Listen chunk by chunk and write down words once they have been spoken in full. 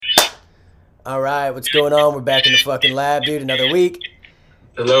All right, what's going on? We're back in the fucking lab, dude. Another week.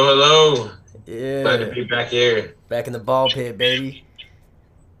 Hello, hello. Glad to Yeah, be back here. back in the ball pit, baby.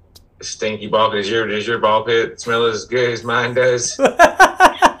 Stinky ball pit. Does your ball pit smell as good as mine does?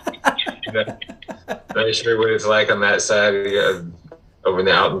 Yeah. Not sure what it's like on that side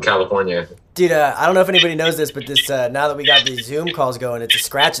out in California. Dude, I don't know if anybody knows this, but this now that we got these Zoom calls going, it's a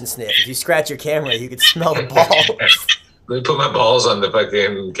scratch and sniff. If you scratch your camera, you can smell the balls. Let me put my balls on the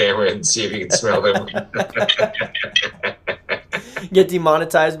fucking camera and see if you can smell them. Get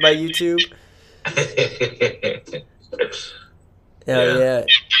demonetized by YouTube. Hell Yeah. yeah.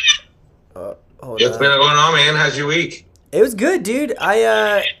 Hold What's been on. going on, man? How's your week? It was good, dude. I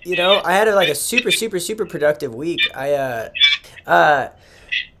had like a super productive week. Uh, yeah,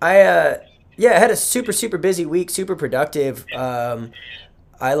 I had a super busy week, super productive.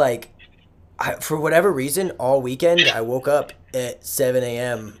 I like, for whatever reason, all weekend I woke up at 7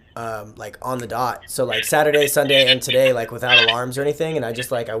 a.m. Like on the dot. So like Saturday, Sunday, and today, like without alarms or anything, and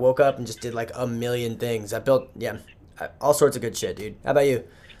I woke up and just did like a million things. I built, yeah, all sorts of good shit, dude. How about you?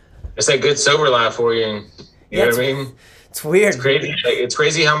 It's that good sober life for you. You Yeah, know what I mean? it's It's weird. crazy. Like, it's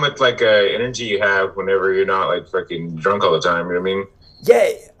crazy how much energy you have whenever you're not like fucking drunk all the time. You know what I mean?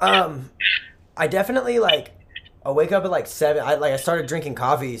 Yeah, I definitely like. I'll wake up at like 7. I started drinking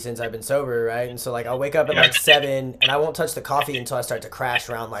coffee since I've been sober, right? And so like I'll wake up at Yeah. like 7, and I won't touch the coffee until I start to crash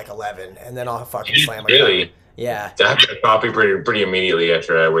around like 11, and then I'll fucking slam a cup. Really? Yeah, I have to have coffee pretty immediately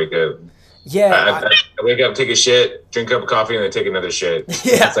after I wake up. yeah, I wake up, take a shit, drink a cup of coffee, and then take another shit.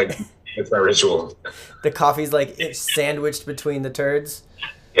 yeah. That's my ritual. The coffee's like it's sandwiched between the turds.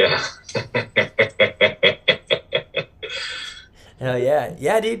 Yeah. Hell yeah,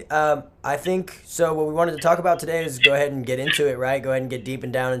 yeah, dude. I think so. What we wanted to talk about today is go ahead and get into it, right? Go ahead and get deep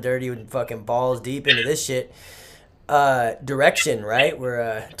and down and dirty and fucking balls deep into this shit. Direction, right?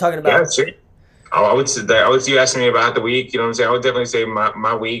 We're talking Yeah, about. sure. Oh, I would say that. I would you asking me about the week. You know what I'm saying? I would definitely say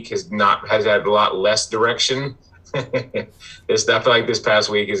my week has had a lot less direction. I feel like this past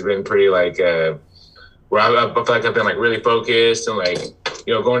week has been pretty like where I feel like I've been like really focused and like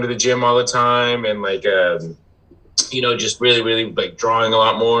going to the gym all the time and like just really like drawing a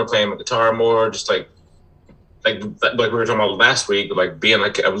lot more, playing the guitar more, just like we were talking about last week, like being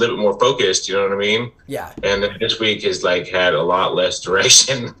like a little bit more focused. You know what I mean? Yeah. And then this week has like had a lot less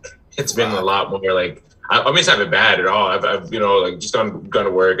direction. It's been a Fuck. lot more like I mean it's not been bad at all. I've like just gone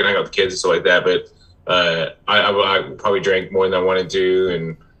to work and hang out with the kids and stuff like that. But I probably drank more than I wanted to,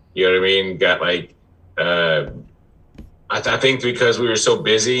 and you know what I mean. Got like I think because we were so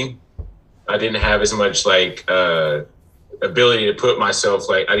busy, I didn't have as much like ability to put myself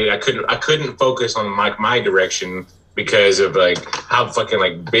like I couldn't focus on my direction because of like how fucking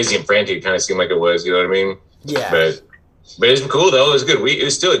like busy and frantic it kind of seemed like it was. You know what I mean? Yeah. But it's cool though. It was a good week. It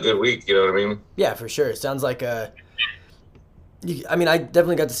was still a good week. You know what I mean? Yeah, for sure. It sounds like I mean, I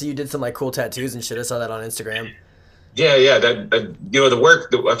definitely got to see you did some like cool tattoos and shit. I saw that on Instagram. Yeah, yeah. That the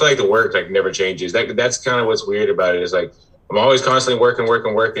work. I feel like the work like never changes. That's kind of what's weird about it. Is like I'm always constantly working.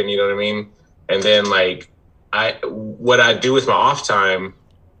 You know what I mean? And then like what I do with my off time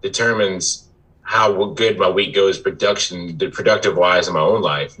determines how good my week goes productive wise in my own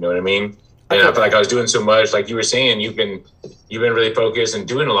life. You know what I mean? I And feel I feel like I that. was doing so much. Like you were saying, you've been really focused and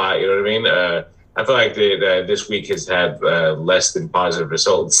doing a lot. You know what I mean? I feel like this week has had less than positive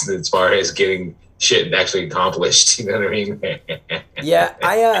results as far as getting shit actually accomplished. You know what I mean? Yeah,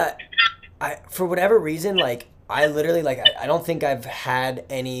 I for whatever reason, like I literally like I don't think I've had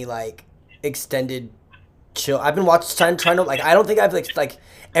any like extended chill. I've been watching trying to like I don't think I've like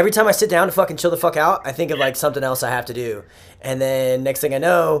every time I sit down to fucking chill the fuck out, I think of like something else I have to do, and then next thing I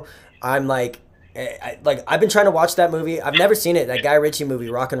know, I'm like, like I've been trying to watch that movie. I've never seen it. That Guy Ritchie movie,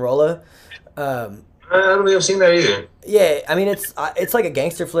 Rock and Rolla. Um, I don't think I've seen that either. yeah, I mean it's like a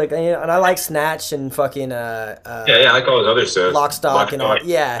gangster flick, and I like Snatch and fucking Yeah, yeah, I like all this other stuff. Lock, Stock, Watch and all. Dog.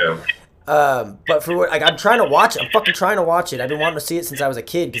 Yeah. Yeah. But for what, like, I'm trying to watch it. I'm fucking trying to watch it. I've been wanting to see it since I was a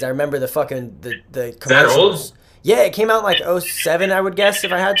kid because I remember the fucking the Is that commercials. old? Yeah, it came out in like '07, I would guess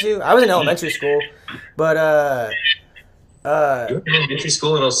if I had to. I was in elementary school, but You were in elementary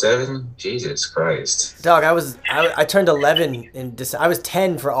school in '07? Jesus Christ. dog, I turned 11 in December. I was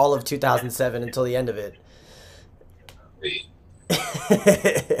 10 for all of 2007 until the end of it.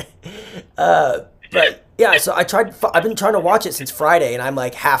 But yeah, so I've been trying to watch it since Friday, and I'm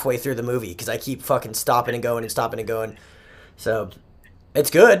like halfway through the movie because I keep fucking stopping and going and stopping and going. So it's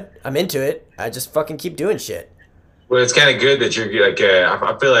good. I'm into it. I just fucking keep doing shit. Well, it's kind of good that you're like.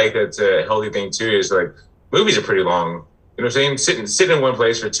 I feel like that's a healthy thing too. Is like movies are pretty long. You know what I'm saying? Sitting in one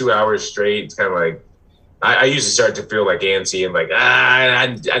place for 2 hours straight. It's kind of like I usually start to feel like antsy and like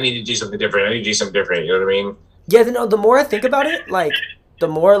I need to do something different. I need to do something different. You know what I mean? Yeah, no, the more I think about it, like the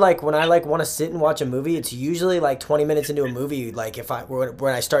more like when I like want to sit and watch a movie, it's usually like 20 minutes into a movie. Like if I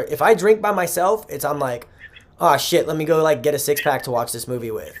when I start, if I drink by myself, it's I'm like, oh shit, let me go like get a six pack to watch this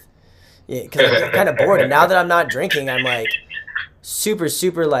movie with. Yeah, because I get kind of bored. And now that I'm not drinking, I'm like super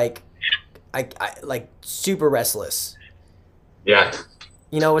super like I like super restless. Yeah,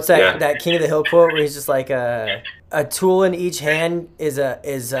 You know what's yeah. that King of the Hill quote where he's just like a tool in each hand is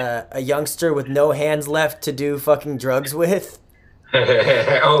a youngster with no hands left to do fucking drugs with.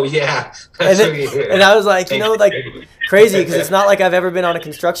 Oh yeah. And That's then, what he- and I was like, like crazy because it's not like I've ever been on a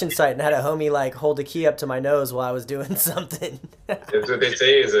construction site and had a homie like hold a key up to my nose while I was doing something. That's what they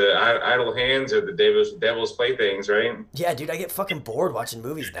say is idle hands are the devil's playthings, right? Yeah, dude, I get fucking bored watching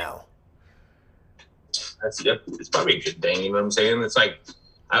movies now. That's yep. It's probably a good thing. You know what I'm saying? It's like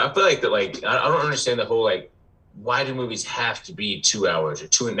I feel like that. Like I don't understand the whole like why do movies have to be 2 hours or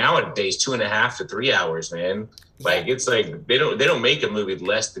two nowadays 2.5 to 3 hours, man? Yeah, Like it's like they don't make a movie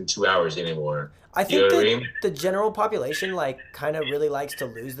less than 2 hours anymore. I You think know what I that mean? the general population like kind of really likes to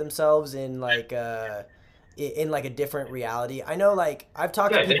lose themselves in like in like a different reality. I know like I've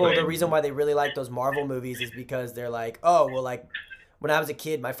talked to Yeah, people the definitely. reason why they really like those Marvel movies is because they're like, "Oh, well like when I was a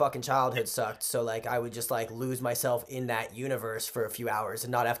kid, my fucking childhood sucked, so like I would just like lose myself in that universe for a few hours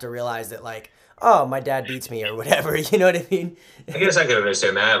and not have to realize that like, oh, my dad beats me or whatever." You know what I mean? I guess I can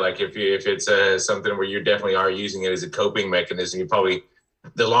understand that. Like if it's something where you definitely are using it as a coping mechanism, you probably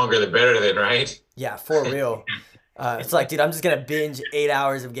the longer the better, then right? Yeah, for real. It's like, dude, I'm just gonna binge 8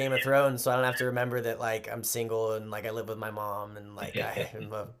 hours of Game of Thrones, so I don't have to remember that like I'm single and like I live with my mom and like I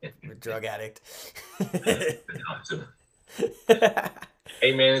am a drug addict.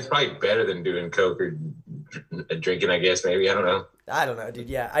 Hey man, it's probably better than doing coke or drinking. I guess maybe I don't know. I don't know, dude.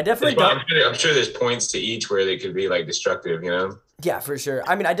 Yeah, I definitely don't. I'm sure there's points to each where they could be like destructive. You know? Yeah, for sure.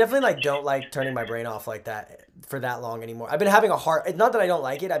 I mean, I definitely like don't like turning my brain off like that for that long anymore. I've been having a hard. It's not that I don't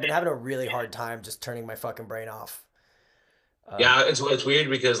like it. I've been having a really hard time just turning my fucking brain off. Um, Yeah, it's weird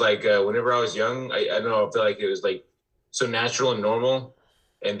because like whenever I was young, I don't know, I feel like it was like so natural and normal,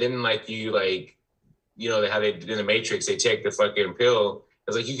 and then like you like how they did in the Matrix, they take the fucking pill.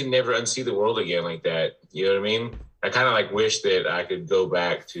 It's like you can never unsee the world again like that. You know what I mean? I kind of like wish that I could go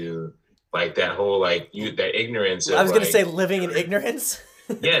back to like that whole like that ignorance I of was gonna say like living in ignorance.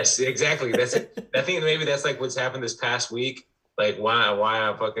 yes, exactly. That's it. I think maybe that's like what's happened this past week. Like why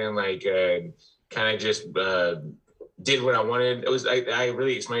I fucking like kind of just did what I wanted. It was I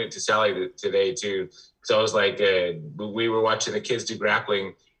really explained it to Sally today too. So I was like we were watching the kids do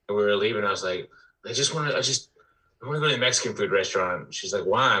grappling and we were leaving. I was like I want to go to the Mexican food restaurant. She's like,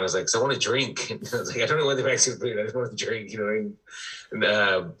 why? And I was like, 'cause I want to drink. And I was like, I don't know what the Mexican food. I just want to drink. You know what I mean?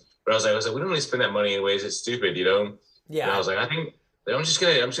 And, but I was like, we don't really spend that money anyways. It's stupid, you know. And I Yeah. was like, I think I'm just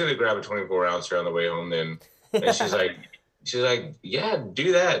gonna grab a 24 ouncer on the way home then. And she's like, yeah,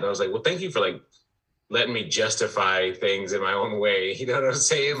 do that. And I was like, well, thank you for like letting me justify things in my own way. You know what I'm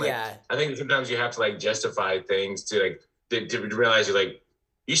saying? Like, Yeah. I think sometimes you have to like justify things to like to realize you're like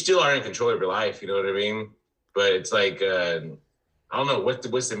you still are in control of your life. You know what I mean? But it's like I don't know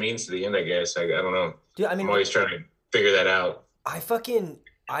what's the means to the end. I guess I don't know. Dude, I I'm mean, always trying to figure that out.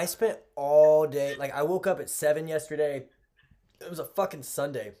 I spent all day like I woke up at 7 yesterday. It was a fucking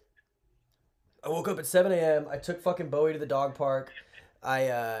Sunday. I woke up at 7 a.m. I took fucking Bowie to the dog park.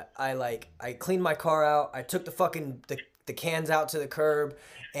 I cleaned my car out. I took the cans out to the curb,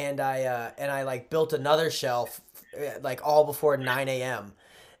 and I like built another shelf, like all before 9 a.m.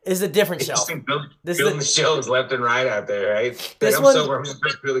 This is a different Just shelf. building This is the shelves left and right out there, right? Like this I'm one. sober, I'm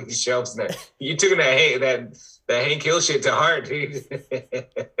just building these shelves now. You took that Hank Hill shit to heart, dude.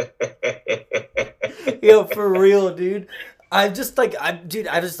 Yo, for real, dude. I'm just like I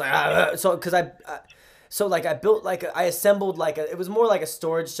was just like so because so like I built like I assembled like it was more like a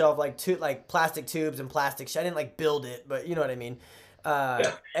storage shelf like like plastic tubes and plastic I didn't like build it, but you know what I mean.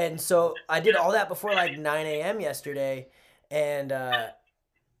 Yeah. And so I did all that before like 9 a.m. yesterday, and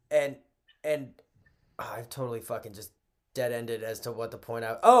and and I've totally fucking just dead ended as to what the point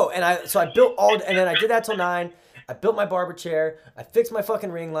I and I built all and then I did that till 9. I built my barber chair. I fixed my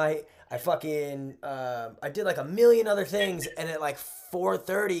fucking ring light. I fucking I did like a million other things, and at like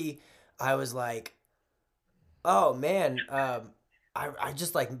 4:30, I was like, oh man, I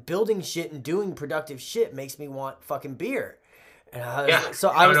just like building shit and doing productive shit makes me want fucking beer, and Yeah. so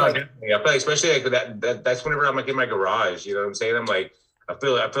I was No, like, definitely. I feel like, especially like that's whenever I'm like in my garage, you know what I'm saying? I'm like, I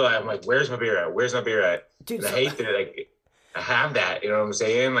feel like I'm like, where's my beer at? Where's my beer at? dude, And I so hate that like I have that. You know what I'm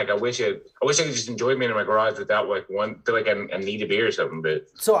saying? Like I wish I could just enjoy being in my garage without like feel like I need a beer or something. But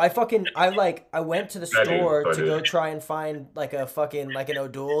I went to the I do. store So I to do. go try and find like a fucking like an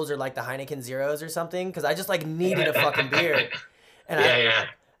O'Doul's or like the Heineken Zeros or something because I just like needed a fucking beer, and Yeah, yeah.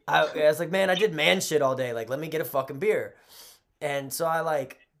 I was like, man, I did man shit all day. Like, let me get a fucking beer. And so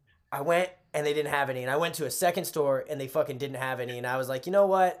I went and they didn't have any. And I went to a second store and they fucking didn't have any. And I was like, you know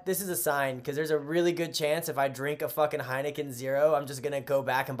what? This is a sign because there's a really good chance if I drink a fucking Heineken Zero, I'm just gonna go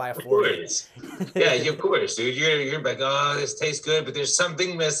back and buy a Of 40. course. Yeah, of course, dude. You're like, oh, this tastes good, but there's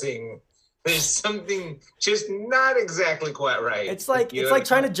something missing. There's something just not exactly quite right. You It's know like what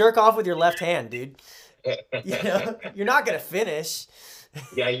trying to jerk off with your left hand, dude. I You mean? know, you're not gonna finish.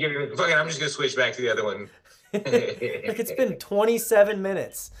 Yeah, you're fucking. I'm just gonna switch back to the other one. Like it's been 27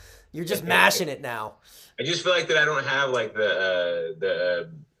 minutes. You're just mashing it now. I just feel like that I don't have like the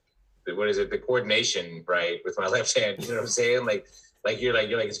what is it, the coordination right with my left hand. You know what I'm saying? You're like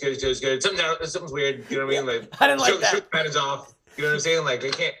it's good, it's good, it's good. Something's weird. You know what I mean? Like I didn't like that. show patterns off. You know what I'm saying? Like I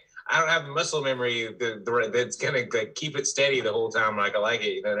can't. I don't have the muscle memory that's gonna like keep it steady the whole time. Like I like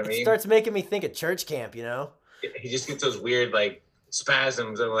it. You know what I It mean? starts making me think of church camp, you know? He just gets those weird like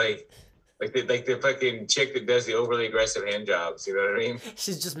spasms of like the fucking chick that does the overly aggressive hand jobs. You know what I mean?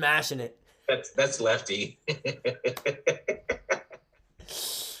 She's just mashing it. That's lefty.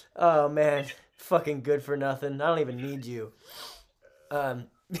 Oh man, fucking good for nothing. I don't even need you.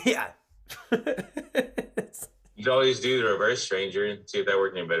 Yeah. You'd always do the reverse stranger and see if that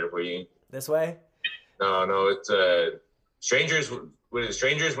worked any better for you. This way? No, no, it's strangers. What is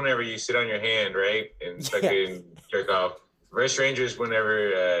strangers? Whenever you sit on your hand, right, and Yeah. fucking jerk off. Reverse strangers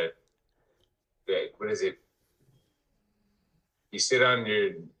whenever what is it? You sit on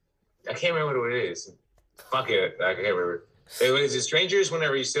your. I can't remember what it is. Fuck it, I can't remember. Hey, what is it? Strangers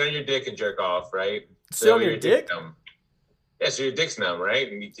whenever you sit on your dick and jerk off, right? Sit on your dick's dick? numb. Yeah, so your dick's numb, right?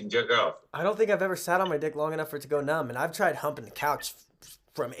 And you can jerk off. I don't think I've ever sat on my dick long enough for it to go numb, and I've tried humping the couch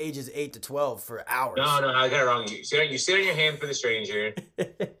from ages 8 to 12 for hours. No, no, I got it wrong. You sit on your hand for the stranger,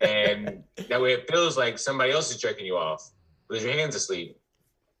 and that way it feels like somebody else is jerking you off because your hand's asleep.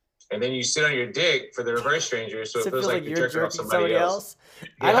 And then you sit on your dick for the reverse stranger, so So it feels like you're jerking off somebody else.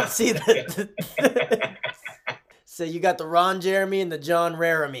 I don't see that. So you got the Ron Jeremy and the John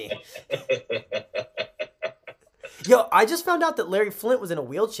Raramy. Yo, I just found out that Larry Flint was in a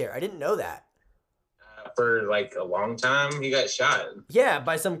wheelchair. I didn't know that. For like a long time, he got shot. Yeah,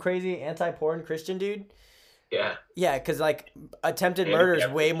 by some crazy anti-porn Christian dude. Yeah, Yeah, because like attempted Yeah, murder is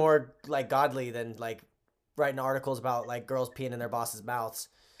yeah. way more like godly than like writing articles about like girls peeing in their bosses' mouths.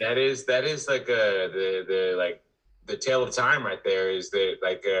 that is like the like the tale of time right there. Is that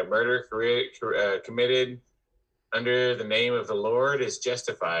like murder committed under the name of the Lord is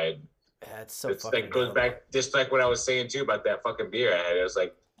justified. Yeah, it's so It's fucking like goes dumb. back just like what I was saying too about that fucking beer I had. It was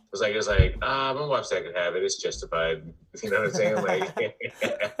like my website could have it. It's justified. You know what I'm saying? Like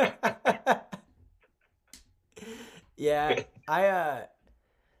Yeah,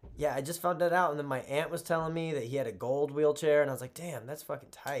 I just found that out, and then my aunt was telling me that he had a gold wheelchair, and I was like, damn, that's fucking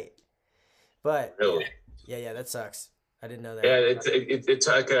tight. But really. yeah, that sucks. I didn't know that. Yeah, it's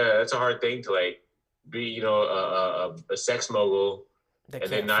like it's a hard thing to like be a sex mogul That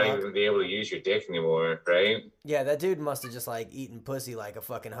and then can't not fuck. even be able to use your dick anymore, right? Yeah, that dude must have just like eaten pussy like a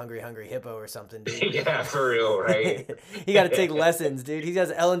fuking hungry hippo or something, dude. Yeah, for real, right? He got to take lessons, dude. He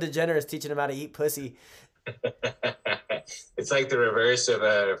has Ellen DeGeneres teaching him how to eat pussy. It's like the reverse of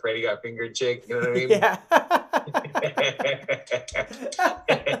a Freddy Got Fingered chick. You know what I mean? Yeah.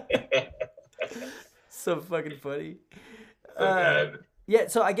 So fucking funny. So bad. Yeah,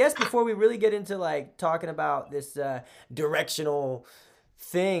 so I guess before we really get into like talking about this directional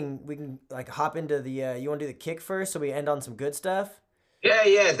thing, we can like hop into the you want to do the kick first so we end on some good stuff? Yeah,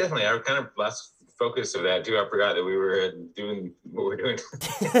 definitely. I kind of lost focus of that too. I forgot that we were doing what we're doing.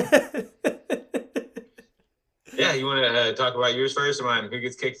 Yeah, you want to talk about yours first or mine? Who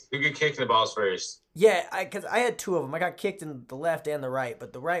gets kicked? Who get kicked in the balls first? Yeah, because I had two of them. I got kicked in the left and the right,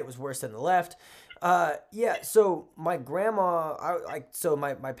 but the right was worse than the left. Yeah. So my grandma,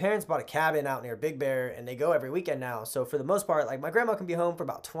 my parents bought a cabin out near Big Bear, and they go every weekend now. So for the most part, like my grandma can be home for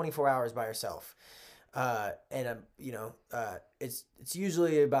about 24 hours by herself. It's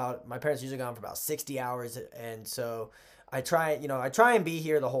usually about my parents usually gone for about 60 hours, and so I try and be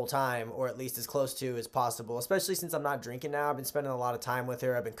here the whole time, or at least as close to as possible, especially since I'm not drinking now. I've been spending a lot of time with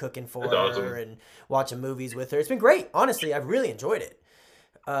her. I've been cooking for That's her awesome. and watching movies with her. It's been great. Honestly, I've really enjoyed it.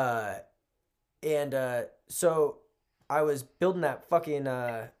 So I was building that fucking,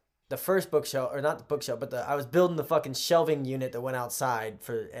 the first bookshelf, or not the bookshelf, but I was building the fucking shelving unit that went outside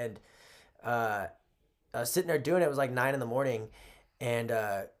sitting there doing it. It was like 9 in the morning, and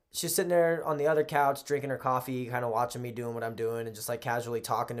she's sitting there on the other couch drinking her coffee, kind of watching me doing what I'm doing, and just like casually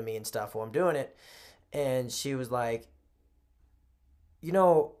talking to me and stuff while I'm doing it. And she was like, you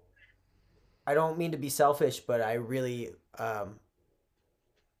know, I don't mean to be selfish, but I really,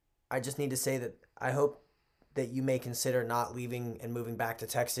 I just need to say that I hope that you may consider not leaving and moving back to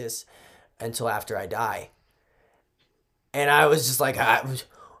Texas until after I die. And I was just like,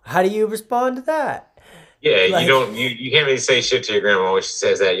 how do you respond to that? Yeah, Like, you can't really say shit to your grandma when she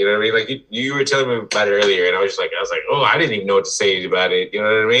says that. You know what I mean? Like you were telling me about it earlier, and I was like, oh, I didn't even know what to say about it. You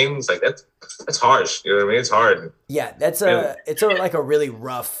know what I mean? It's like that's harsh. You know what I mean? It's hard. yeah, And, it's like a really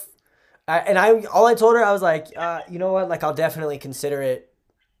rough. All I told her, I was like, you know what? Like, I'll definitely consider it.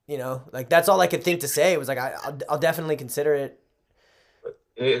 You know, like that's all I could think to say. It was like, I'll definitely consider it.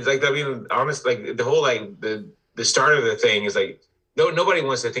 it's like, I mean, honest, like the whole like the start of the thing is like nobody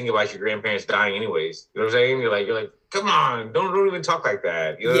wants to think about your grandparents dying anyways. You know what I'm saying? You're like, come on, don't even talk like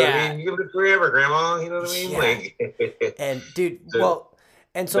that. You know what I Yeah, mean? You can live forever, grandma. You know what I mean? yeah. Like, And dude, so, well,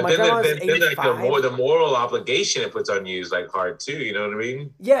 and so but my then grandma's like 85. the moral obligation it puts on you is like hard too. You know what I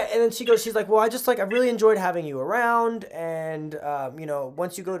mean? Yeah, and then she's like, well, I really enjoyed having you around, and you know,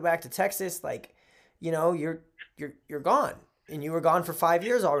 once you go back to Texas, like, you know, you're gone, and you were gone for 5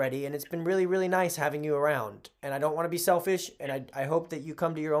 years already, and it's been really really nice having you around, and I don't want to be selfish, and I hope that you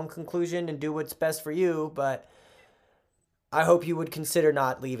come to your own conclusion and do what's best for you, but I hope you would consider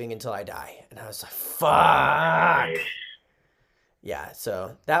not leaving until I die. And I was like, fuck. Right. Yeah,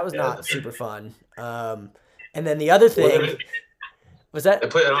 so that was Yeah. not super fun. And then the other thing was that,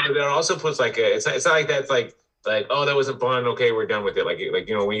 It also puts like it's not like that's like oh that wasn't fun, okay, we're done with it, like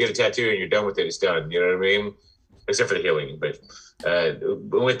you know when you get a tattoo and you're done with it, it's done, you know what I mean, except for the healing. But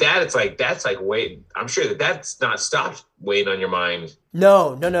with that, it's like that's like wait, I'm sure that's not stopped weighing on your mind.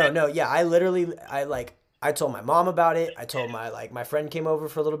 no, no, no, no. Yeah, I told my mom about it. I told my friend came over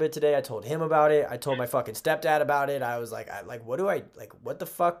for a little bit today. I told him about it. I told my fucking stepdad about it. I was like, what the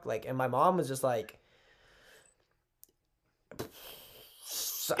fuck? Like, and my mom was just like,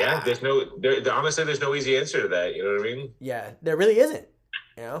 Yeah, honestly there's no easy answer to that, you know what I mean? yeah, there really isn't,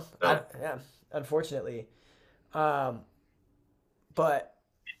 you know? No. Yeah, unfortunately. Um, but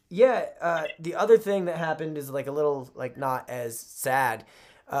yeah, the other thing that happened is like a little like not as sad.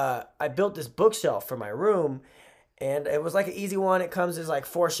 I built this bookshelf for my room, and it was like an easy one. It comes as like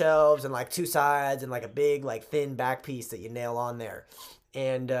 4 shelves and like 2 sides and like a big like thin back piece that you nail on there.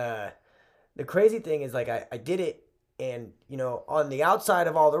 And the crazy thing is like I did it, and you know on the outside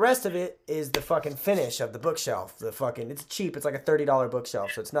of all the rest of it is the fucking finish of the bookshelf. The fucking it's cheap. It's like a $30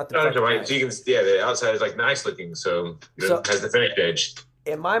 bookshelf, so it's nothing No, fucking right. So nice. you can, yeah, the outside is like nice looking, so So it has the finished edge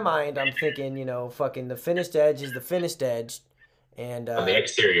in my mind, I'm thinking, you know, fucking the finished edge is the finished edge, and on the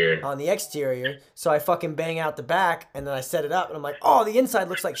exterior. on the exterior. So I fucking bang out the back, and then I set it up, and I'm like, oh, the inside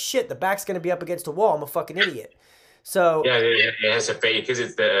looks like shit. The back's gonna be up against a wall. I'm a fucking idiot. So Yeah, it has a face because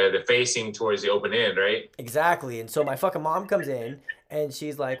it's the facing towards the open end, right? exactly, and so my fucking mom comes in, and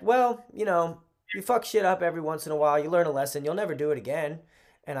she's like, well, you know, you fuck shit up every once in a while. You learn a lesson. You'll never do it again.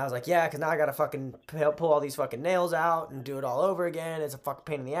 And I was like, yeah, because now I gotta fucking pull all these fucking nails out and do it all over again. It's a fucking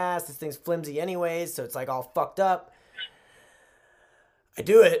pain in the ass. This thing's flimsy anyways, so it's like all fucked up. I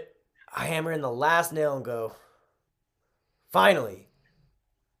do it. I hammer in the last nail and go, finally.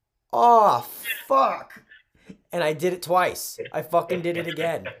 Oh, fuck. And I did it twice. I fucking did it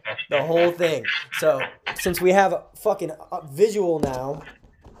again. The whole thing. So, since we have a fucking visual now,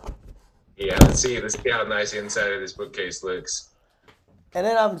 Yeah, let's see how nice the inside of this bookcase looks. and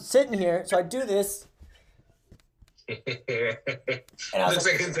then I'm sitting here, so I do this, and I was Looks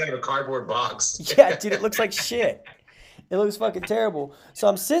like, like inside of a cardboard box. yeah, dude, it looks like shit. It looks fucking terrible. So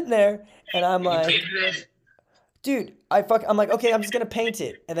I'm sitting there, and I'm You like, painted it? dude, I'm like, okay, I'm just gonna paint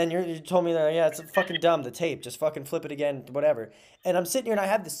it. And then you told me that, yeah, it's fucking dumb, the tape. Just fucking flip it again, whatever. And I'm sitting here, and I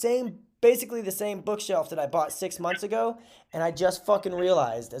have basically the same bookshelf that I bought 6 months ago. And I just fucking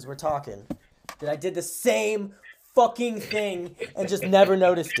realized as we're talking that I did the same fucking thing and just never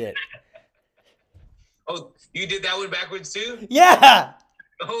noticed it. Oh, you did that one backwards too? Yeah.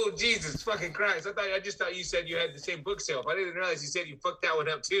 Oh Jesus fucking Christ! I just thought you said you had the same bookshelf. I didn't realize you said you fucked that one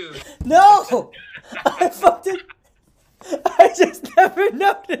up too. No, I fucked it. I just never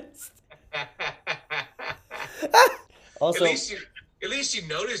noticed. Also, At least you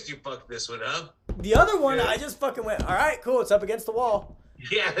noticed you fucked this one up. the other one, Yeah. I just fucking went, all right, cool, it's up against the wall.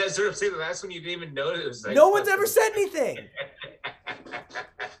 Yeah, that's what I'm saying. The last one you didn't even notice. It was like, No one's ever said anything.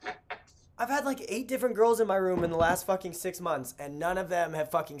 I've had like 8 different girls in my room in the last fucking 6 months, and none of them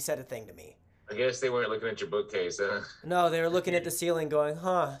have fucking said a thing to me. I guess they weren't looking at your bookcase, huh? No, they were looking at the ceiling going,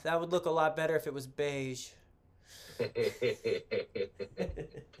 huh, that would look a lot better if it was beige.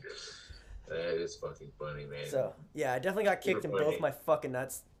 That is fucking funny, man. So, yeah, I definitely got Super kicked in both funny. my fucking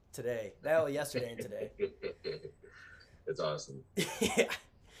nuts today. That was yesterday and today. That's awesome. Yeah.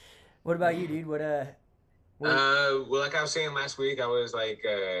 What about you, dude? What Well, like I was saying last week, I was like,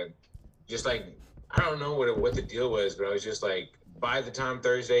 just like, I don't know what the deal was, but I was just like, by the time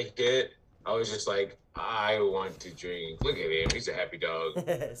Thursday hit, I was just like, I want to drink. Look at him, he's a happy dog.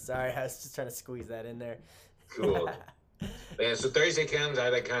 Sorry, I was just trying to squeeze that in there. Cool. Yeah. So Thursday comes, I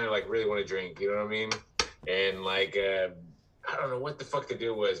like kind of like really want to drink. You know what I mean? And like, I don't know what the fuck the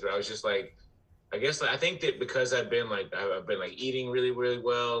deal was, but I was just like, I guess I think that because I've been like eating really really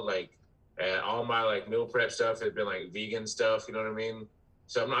well, like all my like meal prep stuff has been like vegan stuff. You know what I mean?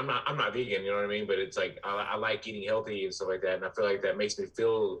 So I'm not vegan. You know what I mean? But it's like I like eating healthy and stuff like that, and I feel like that makes me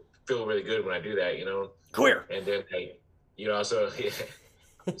feel really good when I do that. You know? Queer. And then like, you know, so yeah.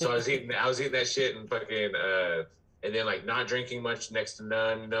 So I was eating that shit and fucking and then like not drinking much, next to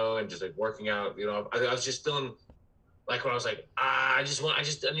none, you know, and just like working out. You know, I was just feeling like when I was like, I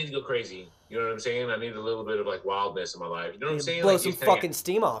need to go crazy. You know what I'm saying? I need a little bit of like wildness in my life. You know what I'm You saying? blow Like some you kinda, fucking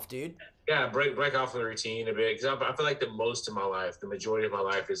steam off, dude. yeah, break off from the routine a bit because I feel like the most of my life, the majority of my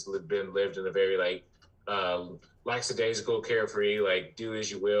life has been lived in a very like lackadaisical, carefree, like do as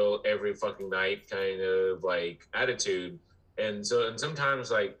you will every fucking night kind of like attitude. And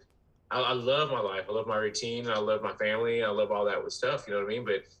sometimes like I love my life, I love my routine, I love my family, I love all that with stuff. You know what I mean?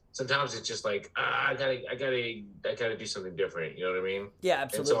 But sometimes it's just like I gotta do something different. You know what I mean? Yeah,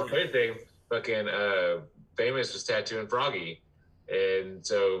 And so on absolutely. Thursday, fucking Famous was tattooing Froggy, and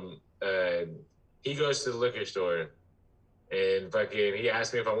so he goes to the liquor store and fucking he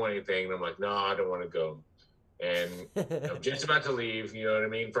asked me if I want anything, and I'm like, no, I don't want to go. And I'm just about to leave. You know what I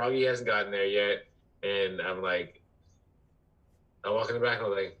mean? Froggy hasn't gotten there yet, and I'm like, I walk in the back, and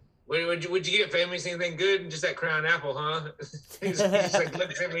I'm like. Would you get famous anything good? Just that crown apple, huh? He's just like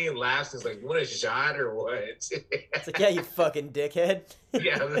looks at me and laughs. He's like, "What a shot or what?" It's like, yeah, you fucking dickhead.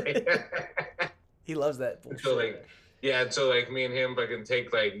 Yeah, like, He loves that so bullshit. like, yeah, so like me and him fucking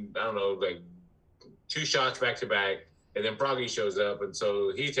take like I don't know like two shots back to back, and then Froggy shows up, and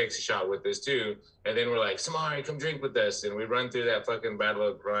so he takes a shot with us too, and then we're like, Samari, come drink with us, and we run through that fucking battle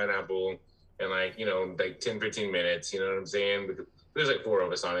of pineapple in like like 10-15 minutes, you know what I'm saying? Because there's like four of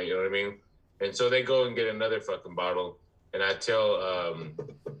us on it, you know what I mean? And so they go and get another fucking bottle, and I tell them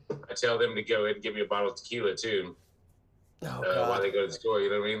to go ahead and give me a bottle of tequila too Oh while god. they go to the store, you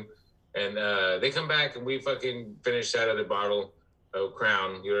know what I mean? And they come back and we fucking finish that other bottle of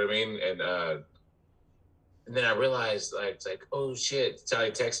Crown, you know what I mean? And then I realized, like, it's like, oh shit.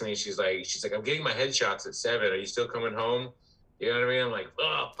 Sally texted me. She's like, I'm getting my headshots at 7. Are you still coming home? You know what I mean? I'm like,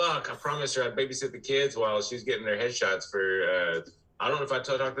 oh fuck. I promised her I'd babysit the kids while she's getting their headshots for. I don't know if I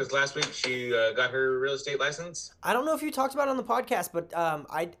told you this last week. She got her real estate license. I don't know if you talked about it on the podcast, but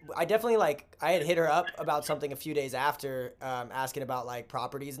I definitely like I had hit her up about something a few days after, asking about like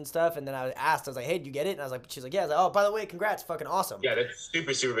properties and stuff, and then I asked, I was like, hey, did you get it? And I was like, she's like, yeah. I was like, oh, by the way, congrats, fucking awesome. Yeah, that's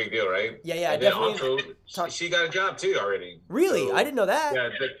super super big deal, right? Yeah, yeah, I And then definitely also talked. she got a job too already. Really, I So didn't know that.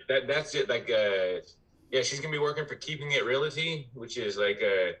 yeah, that's it. Like yeah, she's gonna be working for Keeping It Realty, which is like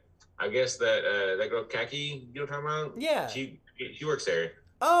I guess that girl Kaki, you know what I'm talking about? Yeah. She works there.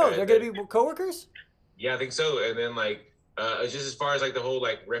 Oh, they're And gonna be coworkers. yeah, I think so. And then like just as far as like the whole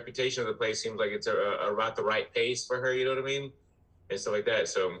like reputation of the place seems like it's about the right pace for her. You know what I mean? And stuff like that.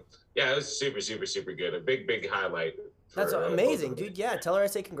 So yeah, it was super super super good. A big highlight That's for both amazing, of dude. us. Yeah, tell her I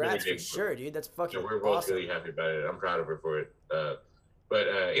say Really congrats for big. sure, dude. That's So fucking we're both really awesome. happy about it. I'm proud of her for it. But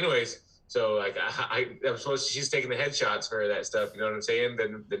anyways, so like I'm supposed she's taking the headshots for that stuff. You know what I'm saying?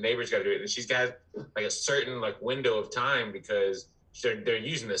 Then the neighbor's got to do it, and she's got like a certain like window of time because they're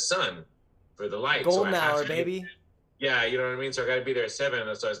using the sun for the light. So I Golden have hour, to baby. yeah, you know what I mean. So I got to be there at 7.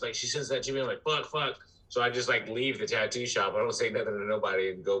 And so it's like she sends that to me. I'm like fuck. So I just like leave the tattoo shop. I don't say nothing to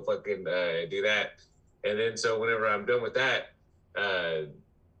nobody and go fucking do that. And then so whenever I'm done with that.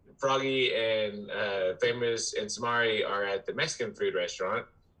 Froggy and Famous and Samari are at the Mexican food restaurant.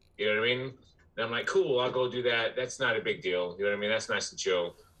 You know what I mean? And I'm like, cool, I'll go do that. That's not a big deal. You know what I mean? That's nice and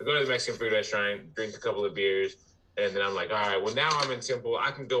chill. I go to the Mexican food restaurant, drink a couple of beers, and then I'm like, all right, well, now I'm in Temple.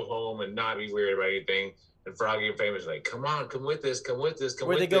 I can go home and not be weird about anything. And Froggy and Famous are like, come on, come with us, come with us, come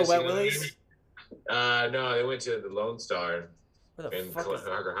Where'd they with go, us. Wet You know what I Willie's? mean? No, they went to the Lone Star Where the in fuck is?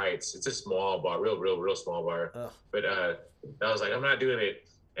 Harker Heights. It's a small bar, real small bar. Ugh. But I was like, I'm not doing it.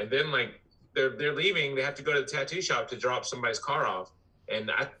 And then like they're leaving, they have to go to the tattoo shop to drop somebody's car off,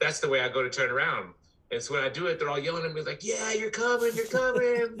 and that's the way I go to turn around. And so when I do it, they're all yelling at me like, "Yeah, you're coming, you're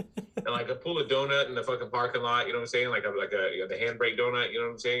coming!" And like I pull a donut in the fucking parking lot. You know what I'm saying? Like the handbrake donut. You know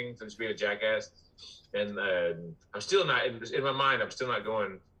what I'm saying? So just being a jackass. And I'm still not in my mind. I'm still not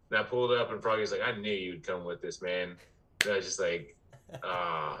going. And I pulled up, and Froggy's like, "I knew you'd come with this, man." And I was just like,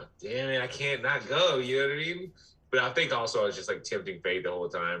 "Ah, oh, damn it, I can't not go." You know what I mean? But I think also I was just like tempting fate the whole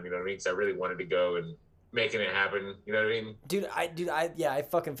time. You know what I mean? Because I really wanted to go and making it happen. You know what I mean?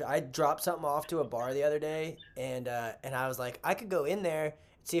 I dropped something off to a bar the other day, and I was like, I could go in there,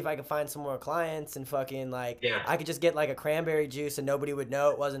 see if I could find some more clients, and fucking like, Yeah. I could just get like a cranberry juice, and nobody would know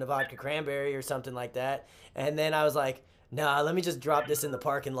it wasn't a vodka cranberry or something like that. And then I was like, nah, let me just drop this in the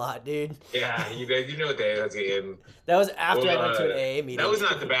parking lot, dude. Yeah, you know what that's in. That was after Well, I went to an AA meeting. that was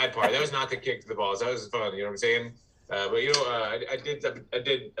not the bad part. That was not the kick to the balls. That was fun. You know what I'm saying? But you know, I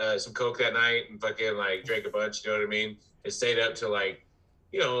did some coke that night and fucking like drank a bunch. You know what I mean? And stayed up till like,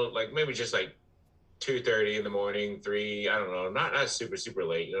 you know, like maybe just like 2:30 in the morning, 3. I don't know, not super super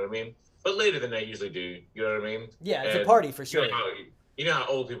late. You know what I mean? But later than I usually do. You know what I mean? Yeah, it's a party for sure. You know how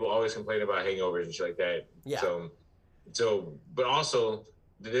old people always complain about hangovers and shit like that. Yeah. So, but also,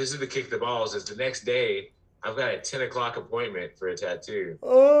 this is the kick the balls. Is the next day I've got a 10 o'clock appointment for a tattoo.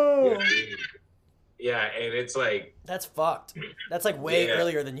 Oh. Yeah, and it's like that's fucked. That's like way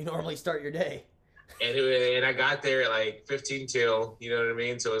earlier than you normally start your day. And I got there at like 15 till. You know what I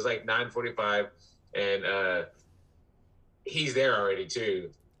mean? So it was like 9:45, and he's there already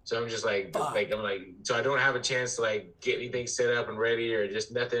too. So I'm just like, so I don't have a chance to like get anything set up and ready or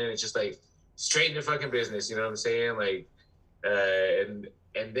just nothing. It's just like straight into fucking business. You know what I'm saying? Like, and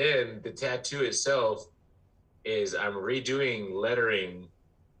then the tattoo itself is I'm redoing lettering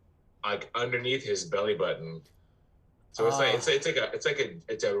like underneath his belly button. So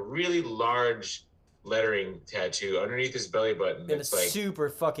it's a really large lettering tattoo underneath his belly button. In it's a like, super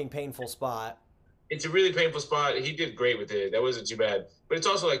fucking painful spot. It's a really painful spot. He did great with it. That wasn't too bad. But it's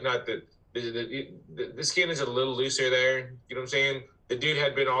also like not the skin is a little looser there. You know what I'm saying? The dude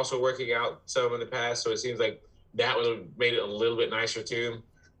had been also working out some in the past, so it seems like that would have made it a little bit nicer too.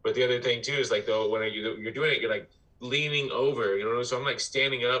 But the other thing too is like though when you're doing it, you're like leaning over, you know. So I'm like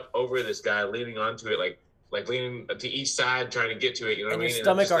standing up over this guy, leaning onto it, like leaning to each side, trying to get to it. You know what I mean? Your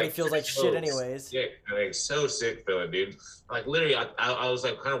stomach already feels like shit, anyways. Sick, like so sick feeling, dude. Like literally, I was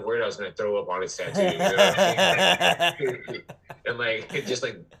like kind of worried I was gonna throw up on his tattoo, you know what I mean? And like just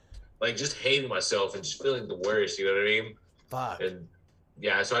just hating myself and just feeling the worst. You know what I mean? Fuck. And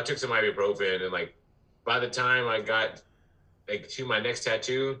yeah, so I took some ibuprofen, and like by the time I got like to my next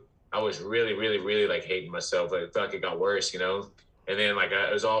tattoo, I was really, really, really like hating myself. Like, I felt like it got worse, you know. And then like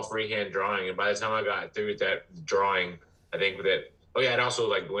it was all freehand drawing, and by the time I got through with that drawing, I think that I'd also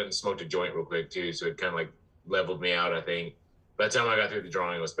like went and smoked a joint real quick too, so it kind of like leveled me out. I think by the time I got through the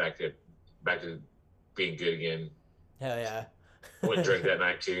drawing, I was back to being good again. Hell yeah. I went and drank that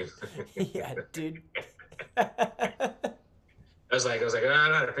night too. Yeah, dude. I was like, I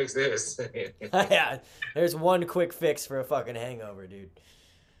know how to fix this. Yeah, there's one quick fix for a fucking hangover, dude.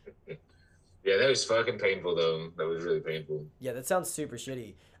 Yeah, that was fucking painful though. That was really painful. Yeah, that sounds super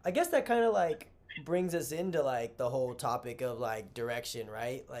shitty. I guess that kind of like brings us into like the whole topic of like direction,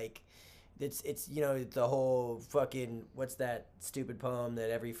 right? Like it's you know the whole fucking what's that stupid poem that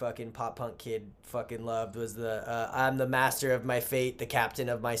every fucking pop punk kid fucking loved was the I'm the master of my fate, the captain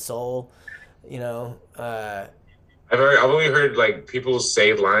of my soul, you know. I've only heard like people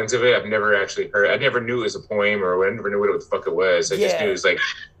say lines of it. I've never actually heard. I never knew it was a poem, or I never knew what the fuck it was. I just knew it was like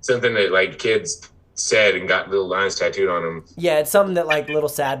something that like kids said and got little lines tattooed on them. Yeah, it's something that like little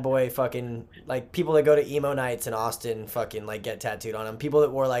sad boy fucking like people that go to emo nights in Austin fucking like get tattooed on them. People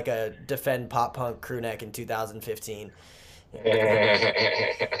that wore like a Defend Pop Punk crew neck in 2015.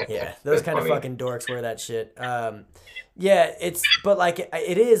 Yeah, those kind of fucking dorks wear that shit. Yeah, but like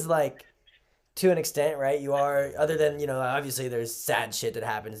it is like. To an extent, right? You are, other than, you know, obviously there's sad shit that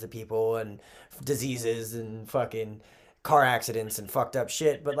happens to people and diseases and fucking car accidents and fucked up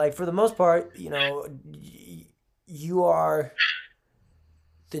shit. But, like, for the most part, you know, you are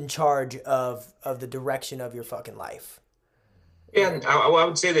in charge of the direction of your fucking life. Yeah, and I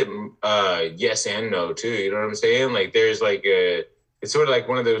would say that yes and no, too. You know what I'm saying? Like, there's, like, it's sort of like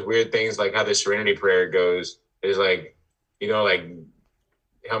one of those weird things, like how the Serenity Prayer goes. Is like, you know, like,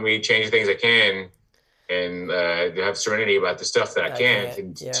 help me change the things I can, and have serenity about the stuff that I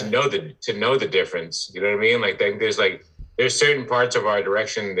can't, to know the difference. You know what I mean? Like there's certain parts of our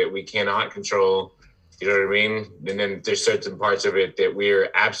direction that we cannot control. You know what I mean? And then there's certain parts of it that we're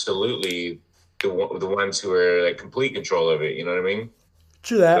absolutely the ones who are like complete control of it. You know what I mean?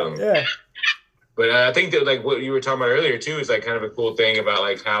 True that. Yeah. But I think that like what you were talking about earlier too is like kind of a cool thing about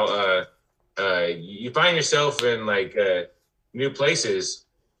like how you find yourself in like new places.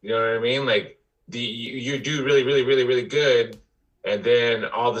 You know what I mean? Like you do really, really, really, really good, and then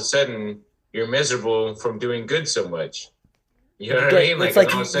all of a sudden you're miserable from doing good so much. You Like know you what I get, mean? it's Like, and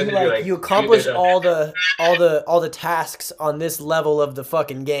like all of a you sudden you're like like, you dude, accomplish all the tasks on this level of the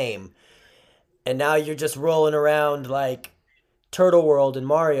fucking game, and now you're just rolling around like Turtle World in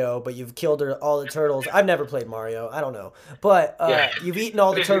Mario, but you've killed all the turtles. I've never played Mario. I don't know, but yeah. you've eaten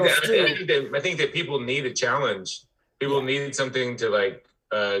all the turtle stew. I think that people need a challenge. People Yeah, need something to like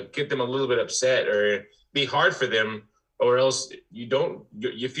get them a little bit upset or be hard for them, or else you don't.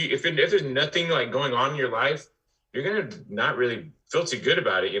 If there's nothing like going on in your life, you're gonna not really feel too good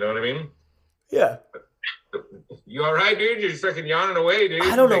about it. You know what I mean? yeah. You all right, dude? You're fucking yawning away,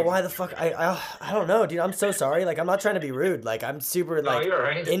 I dude. don't know Like, why the fuck I don't know, dude. I'm so sorry. Like I'm not trying to be rude. Like I'm super no, like you're all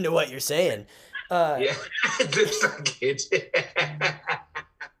right. into what you're saying. Uh, Yeah, it's like it.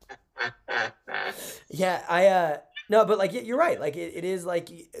 yeah, no, but like you're right. Like it is like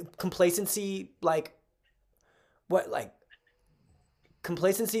complacency. Like what like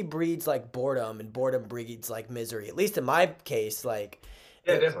complacency breeds like boredom, and boredom breeds like misery. At least in my case, like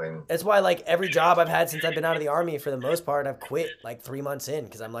Yeah, it, definitely. that's why like every job I've had since I've been out of the army, for the most part, I've quit like 3 months in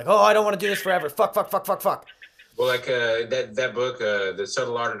because I'm like, oh, I don't want to do this forever. Fuck, fuck, fuck, fuck, fuck. Well, like that book, The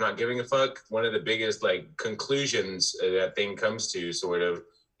Subtle Art of Not Giving a Fuck. One of the biggest like conclusions that thing comes to, sort of,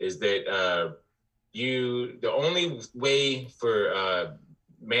 is that the only way for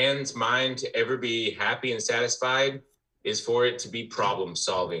man's mind to ever be happy and satisfied is for it to be problem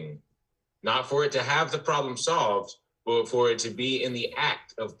solving, not for it to have the problem solved, but for it to be in the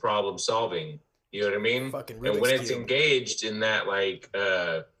act of problem solving. You know what I mean? Fucking And when Rubik's it's cube. engaged in that like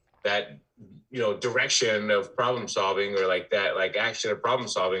that direction of problem solving, or like that like action of problem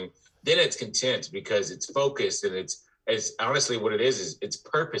solving, then it's content because it's focused, and it's honestly what it is it's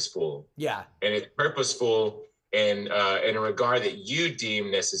purposeful, Yeah, and it's purposeful in a regard that you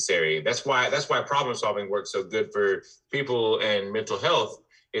deem necessary. That's why problem solving works so good for people and mental health,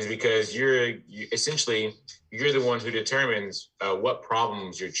 is because essentially you're the one who determines what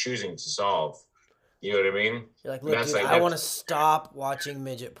problems you're choosing to solve. You know what I mean? you're like, And look, that's dude, like I want to that's stop watching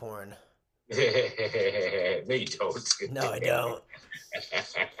midget porn. no, you don't. No, I don't.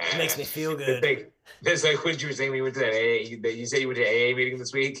 It makes me feel It's good. like that's like what you were saying. We went to that AA. That you said you went to AA meeting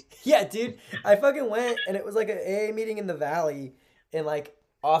this week. Yeah, dude. I fucking went, and it was like an AA meeting in the valley, in like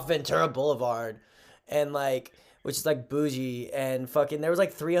off Ventura Boulevard, and like which is like bougie, and fucking there was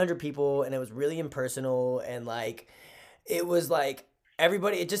like 300 people, and it was really impersonal, and like it was like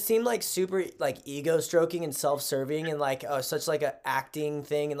everybody, it just seemed like super like ego stroking and self-serving, and like such like a acting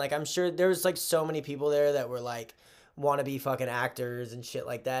thing, and like I'm sure there was like so many people there that were like want to be fucking actors and shit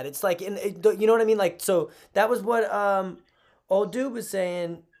like that. It's like you know what I mean? Like so that was what old dude was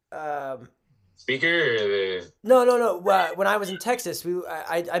saying. Speaker or the No, no, no. When I was in Texas,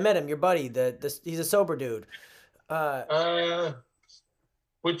 I met him. Your buddy, he's a sober dude. Uh, uh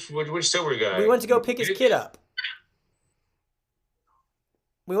which sober we guy? went to go pick his kid up.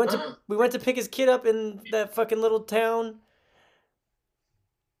 Huh? We went to pick his kid up in that fucking little town.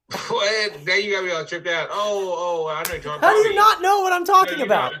 What? Now you got me all tripped out. I know you're talking How do you Bobby. not know what I'm No, talking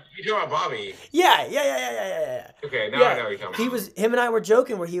about? you're talking about Bobby. Yeah, yeah, yeah, yeah, yeah, yeah, yeah. Okay, now I Yeah, know what you're talking he about. was. Him and I were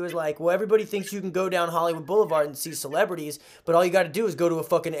joking where he was like, "Well, everybody thinks you can go down Hollywood Boulevard and see celebrities, but all you got to do is go to a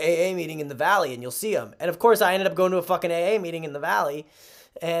fucking AA meeting in the Valley and you'll see them." And of course, I ended up going to a fucking AA meeting in the Valley,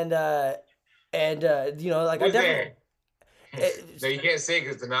 and you know, like I Who's definitely there? No, you can't say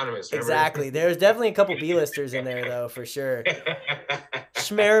because it's anonymous. Remember? exactly. There's definitely a couple B-listers in there though, for sure.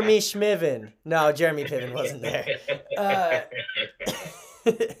 Schmeremy Schmiven. No, Jeremy Piven wasn't there.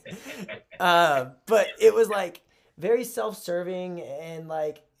 Uh, but it was like very self-serving and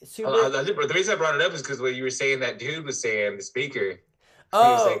like super. But the reason I brought it up is because what you were saying, that dude was saying, the speaker,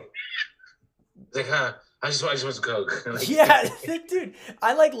 he was Oh, like, huh, I just want some coke. yeah, dude.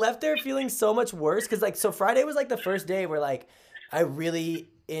 I like left there feeling so much worse because like so Friday was like the first day where like I really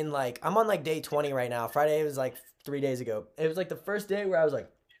in like I'm on like day 20 right now. Friday was like 3 days ago. It was like the first day where I was like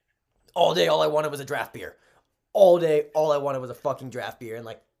all day all I wanted was a draft beer. All day all I wanted was a fucking draft beer, and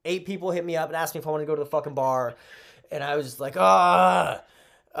like 8 people hit me up and asked me if I wanted to go to the fucking bar, and I was just like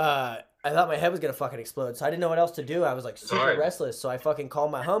I thought my head was gonna fucking explode, so I didn't know what else to do. I was like It's super hard. restless, so I fucking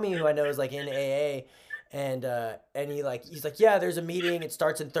called my homie who I know is like in AA, and he's like, yeah, there's a meeting. It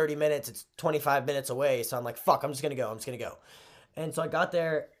starts in 30 minutes. It's 25 minutes away. So I'm like, fuck, I'm just gonna go. I'm just gonna go. And so I got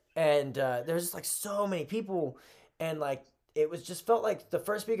there, and there's just like so many people, and like it was just felt like the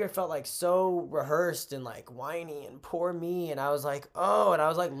first speaker felt like so rehearsed and like whiny and poor me, and I was like, oh, and I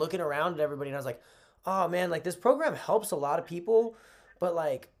was like looking around at everybody, and I was like, oh man, like this program helps a lot of people, but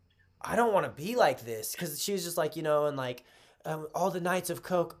like I don't want to be like this, because she was just like, and like, all the nights of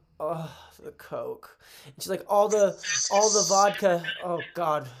coke, oh, the coke, and she's like, all the vodka, oh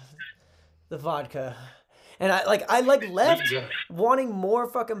god, the vodka, and I left Yeah. wanting more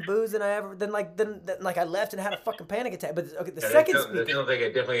fucking booze than I ever than like I left and had a fucking panic attack. But okay, the Yeah, second that speaker. sounds like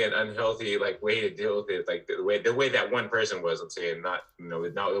a definitely an unhealthy like way to deal with it. Like the way that one person was, let's say, and not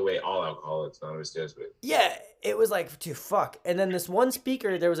not the way all alcoholics does, but Yeah, it was like, dude, fuck. And then this one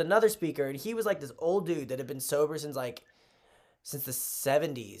speaker, there was another speaker, and he was like this old dude that had been sober since the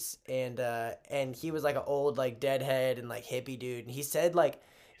 70s, and he was like an old like deadhead and like hippie dude, and he said like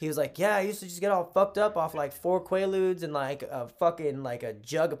he was like, yeah, I used to just get all fucked up off like 4 Quaaludes and like a fucking like a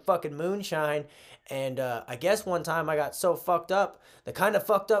jug of fucking moonshine, and I guess one time I got so fucked up, the kind of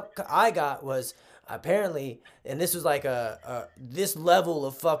fucked up I got was apparently, and this was like this level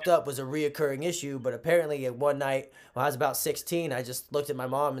of fucked up was a reoccurring issue, but apparently at one night when I was about 16, I just looked at my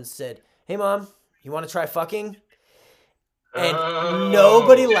mom and said, hey mom, you want to try fucking? And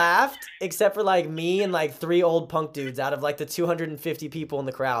nobody oh, laughed except for like me and like three old punk dudes out of like the 250 people in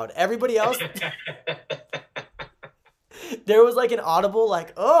the crowd. Everybody else, there was like an audible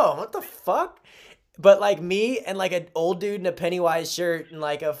like, oh, what the fuck? But like me and like an old dude in a Pennywise shirt and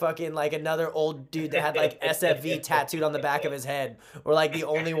like a fucking like another old dude that had like SFV tattooed on the back of his head were like the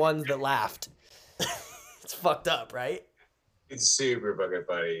only ones that laughed. It's fucked up, right? it's super fucking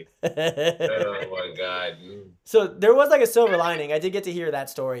funny. Oh my god. So there was like a silver lining. I did get to hear that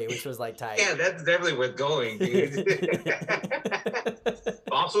story, which was like tight. Yeah, that's definitely worth going, dude.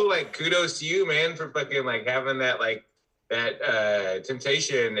 Also, like, kudos to you, man, for fucking like having that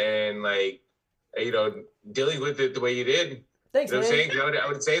temptation and like dealing with it the way you did. Thanks, You know what I'm man. saying? I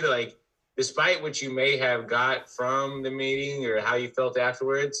would say that like, despite what you may have got from the meeting or how you felt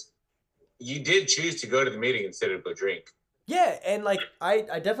afterwards, you did choose to go to the meeting instead of go drink. Yeah, and like I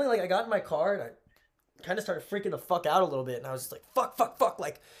definitely like I got in my car and I kind of started freaking the fuck out a little bit, and I was just like fuck fuck fuck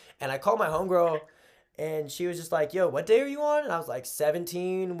like, and I called my homegirl, and she was just like, yo, what day are you on? And I was like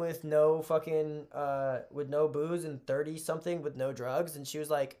 17 with no fucking with no booze and 30 something with no drugs, and she was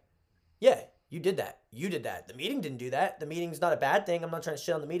like, yeah, you did that. You did that. The meeting didn't do that. The meeting's not a bad thing. I'm not trying to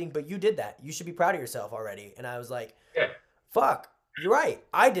shit on the meeting, but you did that. You should be proud of yourself already. And I was like, Yeah. fuck, you're right.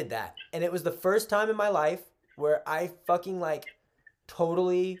 I did that. And it was the first time in my life where I fucking like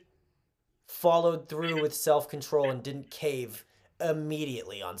totally followed through with self control and didn't cave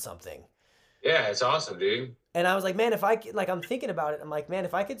immediately on something. Yeah, it's awesome, dude. And I was like, man, if I like, I'm thinking about it. I'm like, man,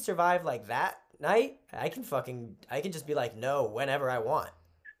 if I could survive like that night, I can just be like, no, whenever I want.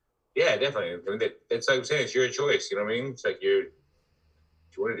 Yeah, definitely. I mean, it's like I'm saying, it's your choice. You know what I mean? It's like what you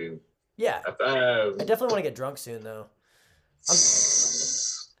want to do. Yeah, I Um, definitely want to get drunk soon though. I'm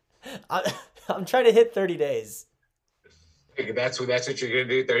I, I'm trying to hit 30 days. that's what you're gonna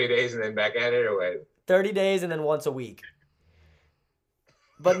do. 30 days and then back at it, or what? 30 days and then once a week.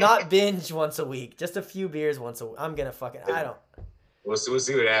 But not binge once a week. Just a few beers once a week. I'm gonna fucking I don't. We'll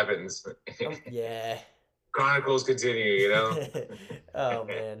see what happens. Yeah. Chronicles continue, you know. Oh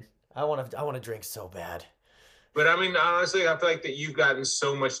man. I want to drink so bad. But I mean, honestly, I feel like that you've gotten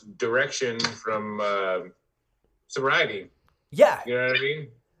so much direction from sobriety. Yeah, You know what I mean?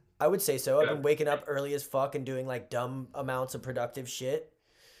 I would say so. I've Yeah. been waking up early as fuck and doing like dumb amounts of productive shit.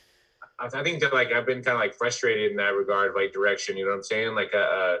 I think that like I've been kind of like frustrated in that regard, like direction. You know what I'm saying? Like,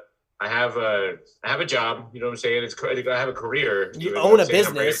 I have a job. You know what I'm saying? I have a career. You You know what own I'm a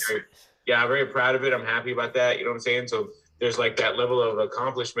saying? business. Yeah, I'm very proud of it. I'm happy about that. You know what I'm saying? So there's like that level of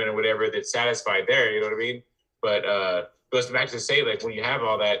accomplishment or whatever that's satisfied there. You know what I mean? But goes back to say like when you have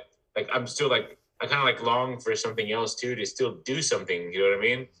all that, like I'm still like I kind of like long for something else too to still do something. You know what I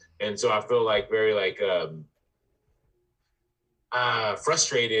mean? And so I feel like very like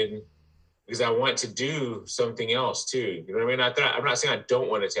frustrated because I want to do something else too. You know what I mean? I'm not saying I don't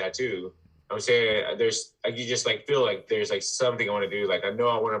want a tattoo. I'm saying there's like you just like feel like there's like something I want to do. Like I know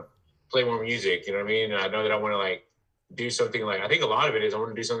I want to play more music. You know what I mean? And I know that I want to like do something like I think a lot of it is I want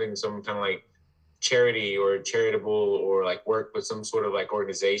to do something some kind of like charity or charitable or like work with some sort of like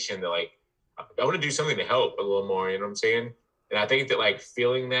organization that like I want to do something to help a little more. You know what I'm saying? And I think that like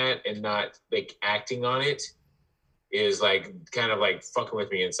feeling that and not like acting on it is like kind of like fucking with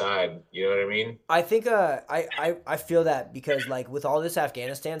me inside. You know what I mean? I think I feel that because like with all this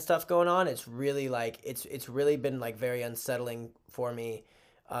Afghanistan stuff going on, it's really like it's really been like very unsettling for me.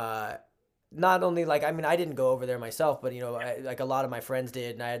 Uh Not only like I mean I didn't go over there myself, but like a lot of my friends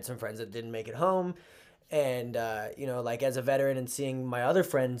did, and I had some friends that didn't make it home. And like as a veteran and seeing my other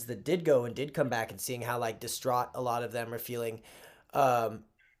friends that did go and did come back and seeing how like distraught a lot of them are feeling, um,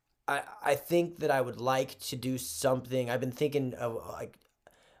 I think that I would like to do something. I've been thinking of like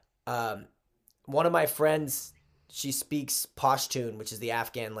um, one of my friends, she speaks Pashtun, which is the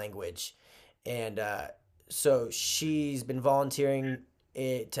Afghan language, and so she's been volunteering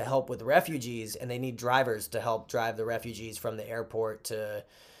to help with refugees, and they need drivers to help drive the refugees from the airport to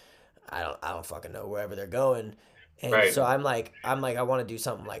I don't fucking know wherever they're going. And Right. so I'm like I want to do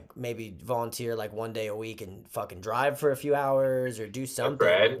something like maybe volunteer like one day a week and fucking drive for a few hours or do Yeah, something.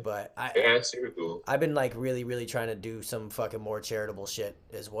 Brad. But Yeah, it's super cool. I've been like really really trying to do some fucking more charitable shit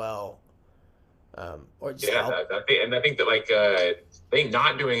as well, or just Yeah, help. I think that like I think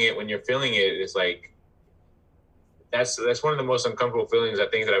not doing it when you're feeling it is like that's one of the most uncomfortable feelings I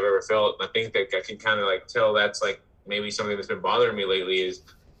think that I've ever felt. And I think that I can kind of like tell that's like maybe something that's been bothering me lately is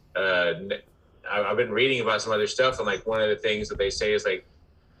uh, I've been reading about some other stuff, and like one of the things that they say is like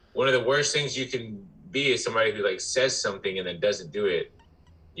one of the worst things you can be is somebody who like says something and then doesn't do it.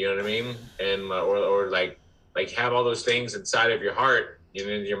 You know what I mean? And or like have all those things inside of your heart and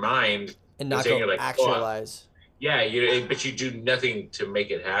in your mind, And and not saying go you're like, oh, actualize. yeah, but you do nothing to make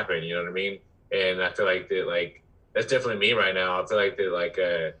it happen. You know what I mean? And I feel like that, like that's definitely me right now. I feel like that, like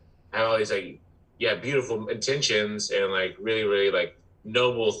I have all these like, yeah, beautiful intentions and like really, really like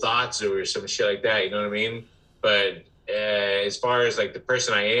noble thoughts or some shit like that. You know what I mean? But as far as like the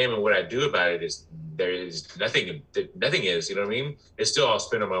person I am and what I do about it is there is nothing. Nothing is. You know what I mean? It's still all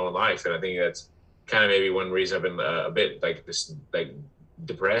spent on my own life, and I think that's kind of maybe one reason I've been a bit like this, like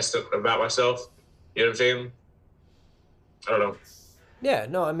depressed about myself. You know what I'm saying? I don't know. Yeah,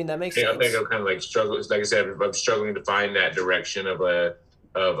 no, I mean that makes I think sense. I'm kind of like struggling. Like I said, I'm struggling to find that direction of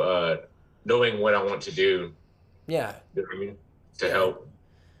knowing what I want to do. Yeah, You know what I mean? To yeah. help.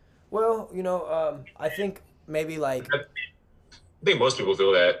 Well, I think maybe like I think most people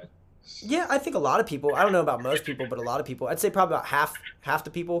feel that. yeah, I think a lot of people. I don't know about most people, but a lot of people. I'd say probably about half the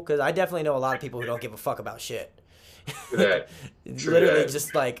people, because I definitely know a lot of people who don't give a fuck about shit. True that. True Literally, that.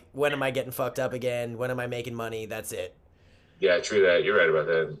 just like when am I getting fucked up again? When am I making money? That's it. Yeah, true that. You're right about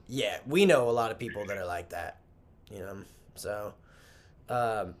that. Yeah, we know a lot of people that are like that. You know, so.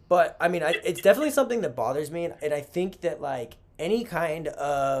 But I mean, it's definitely something that bothers me, and I think that like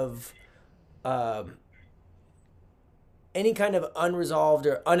um, any kind of unresolved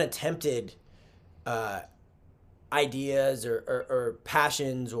or unattempted uh, ideas or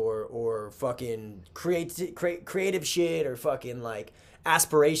passions or fucking creative shit or fucking like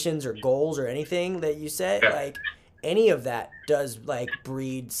aspirations or goals or anything that you set, Yeah, like any of that does like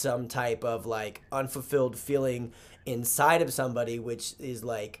breed some type of like unfulfilled feeling inside of somebody, which is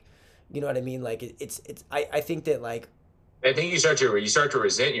like, you know what I mean, like it's I think that like I think you start to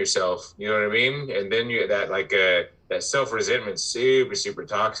resent yourself. You know what I mean? And then you that like that self resentment super super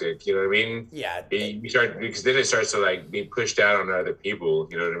toxic. You know what I mean? yeah You start because then it starts to like be pushed out on other people.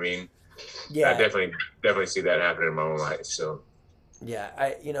 You know what I mean? I yeah definitely see that happen in my own life. So yeah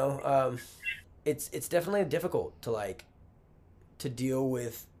I it's definitely difficult to like to deal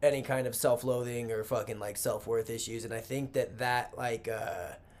with any kind of self-loathing or fucking like self-worth issues, and I think that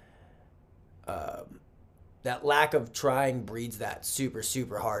um, that lack of trying breeds that super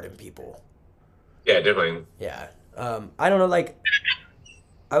super hard in people. yeah, definitely. Yeah. I don't know, like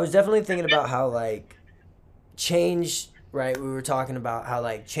I was definitely thinking about how like change, right? We were talking about how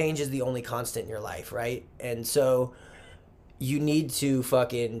like change is the only constant in your life, right? And so you need to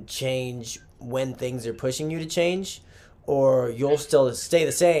fucking change when things are pushing you to change, or you'll still stay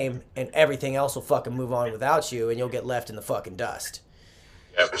the same and everything else will fucking move on without you and you'll get left in the fucking dust.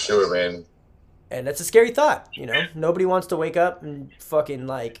 Yeah, for sure, man. And that's a scary thought, you know? Nobody wants to wake up and fucking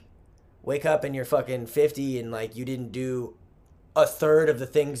like wake up and you're fucking 50 and like you didn't do a third of the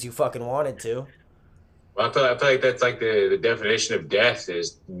things you fucking wanted to. Well, I feel like that's like the definition of death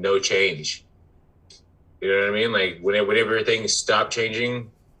is no change. You know what I mean? Like whenever things stop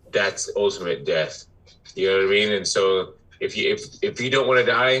changing, that's ultimate death. You know what I mean? And so if you don't want to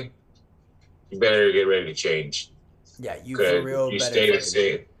die, you better get ready to change. Yeah, you for Cause real you better stay the fucking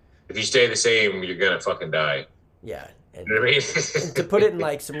same. If you stay the same, you're gonna fucking die. yeah. You know what I And to mean? put it in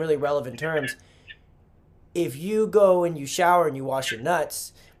like some really relevant terms, if you go and you shower and you wash your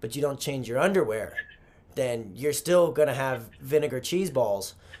nuts, but you don't change your underwear, then you're still gonna have vinegar cheese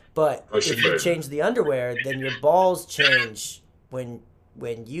balls. But For if you sure. change the underwear, then your balls change when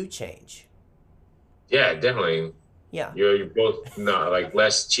you change. Yeah, definitely. Yeah. You're both not like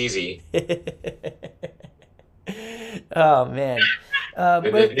less cheesy. Oh man.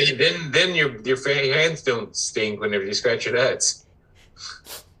 And But then your hands don't stink whenever you scratch your nuts.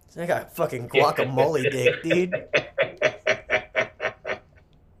 I got fucking guacamole dick, dude.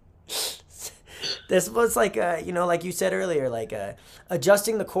 This was like, you know, like you said earlier, like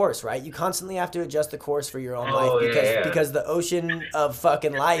adjusting the course, right? You constantly have to adjust the course for your own life Oh yeah, yeah. because the ocean of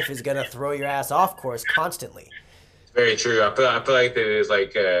fucking life is gonna throw your ass off course constantly. It's very true. I feel like that is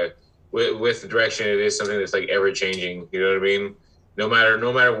like with the direction, it is something that's like ever changing. You know what I mean? No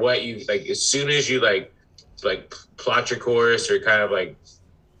matter what you like, as soon as you like plot your course or kind of like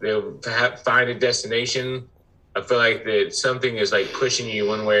find a destination, I feel like that something is like pushing you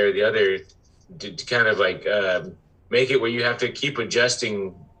one way or the other to kind of like make it where you have to keep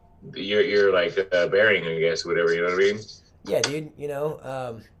adjusting your like bearing, I guess, whatever. You know what I mean? Yeah, dude. You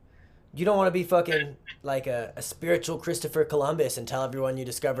know, you don't want to be fucking like a spiritual Christopher Columbus and tell everyone you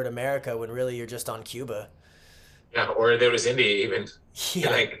discovered America when really you're just on Cuba. Yeah, or there was India even. Yeah.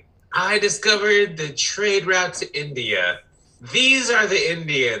 Like, I discovered the trade route to India. These are the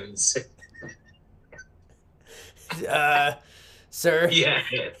Indians. Sir. Yeah,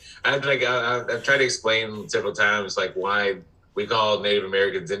 I've tried to explain several times like why we call Native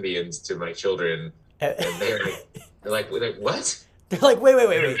Americans Indians to my children, and they're like what? They're like,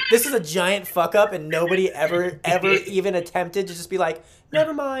 wait. This is a giant fuck up, and nobody ever even attempted to just be like,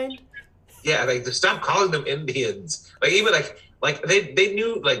 never mind. Yeah, like to stop calling them Indians. Like even like they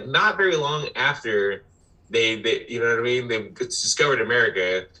knew like not very long after they you know what I mean, they discovered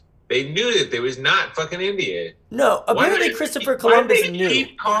America. They knew that there was not fucking India. No, apparently Christopher Columbus knew.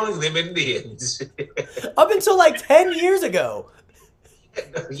 Keep calling them Indians. Up until like 10 years ago.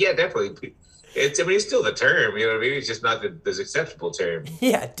 Yeah, definitely. I mean, it's still the term, you know what I mean? It's just not the acceptable term.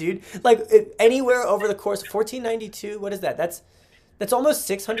 Yeah, dude. Like anywhere over the course of 1492, what is that? That's almost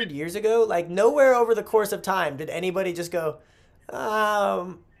 600 years ago. Like nowhere over the course of time did anybody just go,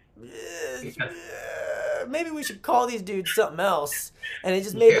 maybe we should call these dudes something else. And it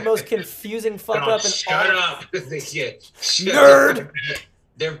just made the most confusing fuck up. And shut up. Yeah, nerd. Up.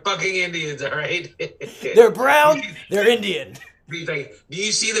 They're fucking Indians, all right? They're brown. They're Indian. Like, do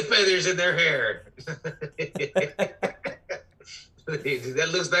you see the feathers in their hair? that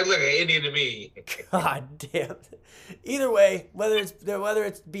looks like an Indian to me. God damn. Either way, whether it's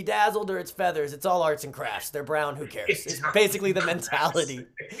bedazzled or it's feathers, it's all arts and crafts. They're brown. Who cares? It's basically the mentality.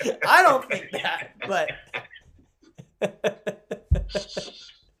 I don't think that, but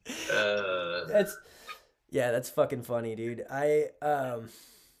that's fucking funny, dude. That's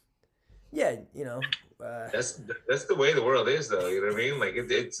the way the world is, though. You know what I mean? Like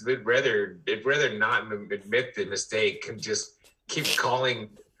it'd rather not admit the mistake and just keep calling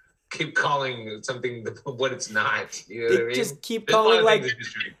something what it's not. You know what I mean? Just keep calling like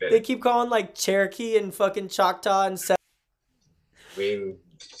they keep calling like Cherokee and fucking Choctaw and. I mean,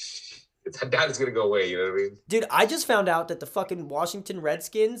 I doubt it's gonna go away. You know what I mean? Dude, I just found out that the fucking Washington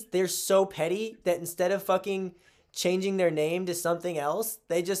Redskins, they're so petty that instead of fucking changing their name to something else,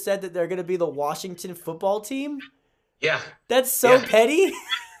 they just said that they're gonna be the Washington football team. Yeah, that's so petty.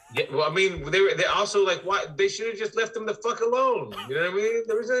 Yeah, well, I mean, they also like what they should have just left them the fuck alone. You know what I mean?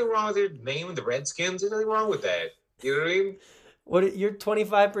 There was nothing wrong with their name, the Redskins. There's nothing wrong with that. You know what I mean? What, you're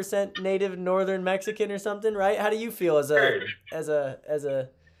 25% native Northern Mexican or something, right? How do you feel as a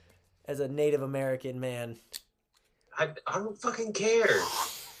Native American man? I don't fucking care.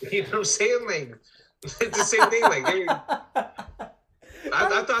 You know what I'm saying? Like, it's the same thing. Like,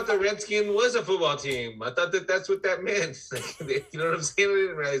 I thought the Redskin was a football team. I thought that's what that meant. Like, you know what I'm saying? I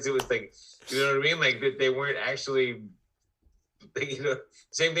didn't realize it was like, you know what I mean? Like that they weren't actually, like, you know,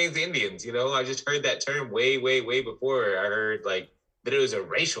 same thing as the Indians. You know, I just heard that term way before I heard like that it was a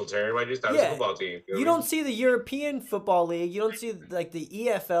racial term. I just thought it was a football team. You don't see the European Football League. You don't see like the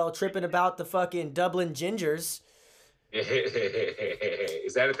EFL tripping about the fucking Dublin Gingers.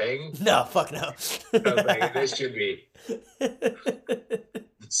 Is that a thing? No, fuck no. Like, this should be.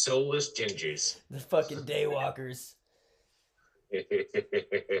 Soulless gingers. The fucking daywalkers.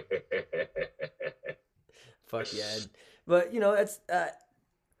 Fuck yeah. But, you know,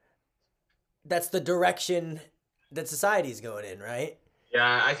 that's the direction that society's going in, right?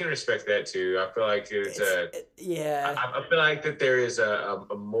 Yeah, I can respect that too. I feel like I feel like that there is a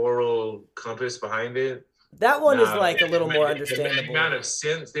moral compass behind it. That one is like a little more understandable. The amount of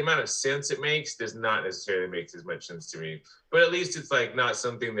sense it makes does not necessarily make as much sense to me. But at least it's like not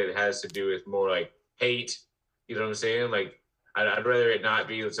something that has to do with more like hate. You know what I'm saying? Like I'd rather it not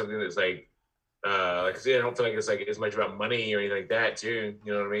be something that's like I don't feel like it's like as much about money or anything like that too.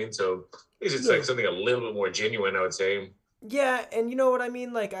 You know what I mean? So it's like something a little bit more genuine, I would say. Yeah, and you know what I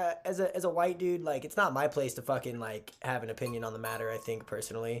mean? Like as a white dude, like it's not my place to fucking like have an opinion on the matter. I think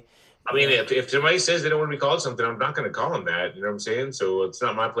personally. I mean, if somebody says they don't want to be called something, I'm not going to call them that. You know what I'm saying? So it's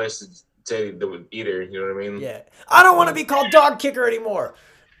not my place to say either. You know what I mean? Yeah. I don't want to be called dog kicker anymore.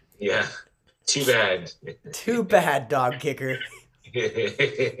 Yeah. Too bad. Too bad, dog kicker.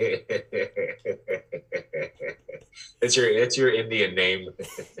 That's your Indian name.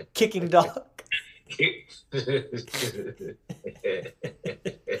 Kicking dog.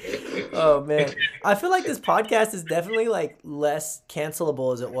 Oh man, I feel like this podcast is definitely like less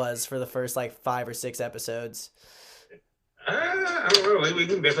cancelable as it was for the first like 5 or 6 episodes. I don't know. We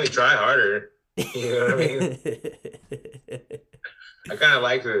can definitely try harder. You know what I mean? I kind of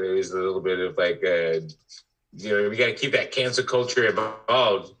like that there's a little bit of like, we got to keep that cancel culture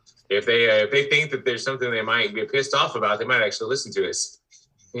involved. If they think that there's something they might be pissed off about, they might actually listen to us.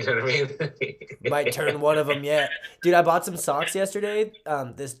 You know what I mean? Might turn one of them yet. Dude, I bought some socks yesterday.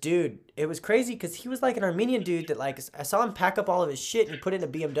 This dude, it was crazy because he was like an Armenian dude that like, I saw him pack up all of his shit and he put it in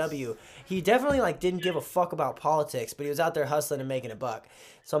a BMW. He definitely like didn't give a fuck about politics, but he was out there hustling and making a buck.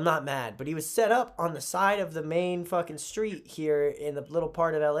 So I'm not mad. But he was set up on the side of the main fucking street here in the little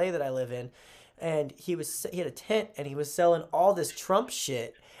part of LA that I live in. And he had a tent and he was selling all this Trump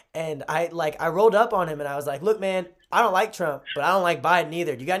shit. And I rolled up on him and I was like, look, man, I don't like Trump, but I don't like Biden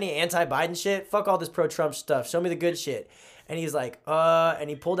either. Do you got any anti-Biden shit? Fuck all this pro-Trump stuff. Show me the good shit. And he's like, and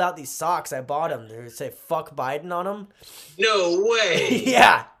he pulled out these socks. I bought them. They say fuck Biden on them. No way.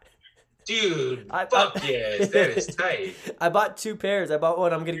 Yeah. Dude, fuck yes. That is tight. I bought 2 pairs. I bought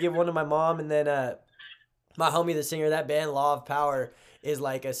one. I'm going to give one to my mom. And then my homie, the singer of that band, Law of Power, is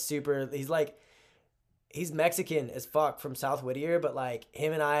like he's Mexican as fuck from South Whittier, but like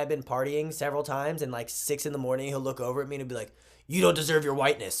him and I have been partying several times and like 6 a.m. he'll look over at me and be like, you don't deserve your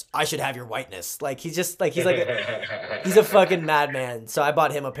whiteness. I should have your whiteness. Like he's a fucking madman. So I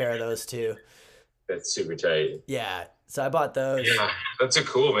bought him a pair of those too. That's super tight. Yeah. So I bought those. Yeah, that's a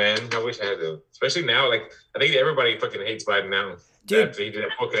cool, man. I wish I had them. Especially now, like I think everybody fucking hates Biden now. Dude, he did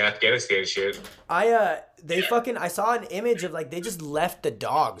that fucking Afghanistan shit. I saw an image of like they just left the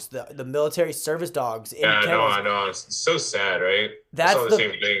dogs, the military service dogs in kennels. I know. It's so sad, right? That's the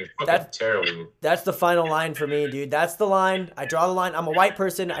same thing. Fucking terrible. That's the final line for me, dude. That's the line. I draw the line. I'm a white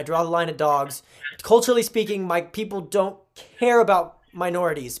person. I draw the line at dogs. Culturally speaking, my people don't care about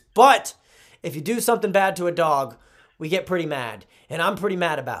minorities. But if you do something bad to a dog, we get pretty mad. And I'm pretty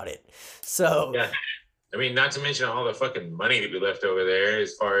mad about it. So yeah. I mean, not to mention all the fucking money that we left over there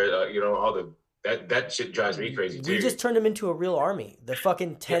as far as, all the, that shit drives me crazy too. We just turned them into a real army. The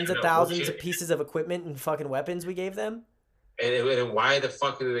fucking tens of thousands of pieces of equipment and fucking weapons we gave them. And why the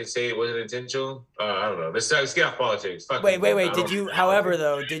fuck did they say it wasn't intentional? I don't know. Let's get off politics. Fuck wait.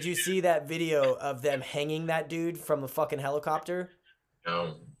 Did you see that video of them hanging that dude from the fucking helicopter?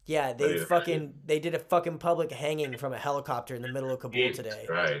 No. Yeah, they did a fucking public hanging from a helicopter in the middle of Kabul today.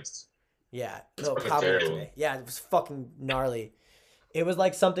 Christ. Yeah, Kabul today. Yeah, it was fucking gnarly. It was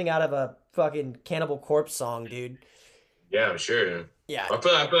like something out of a fucking Cannibal Corpse song, dude. Yeah, I'm sure. Yeah. I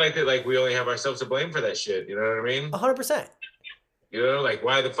feel like that, like we only have ourselves to blame for that shit. You know what I mean? 100%. You know, like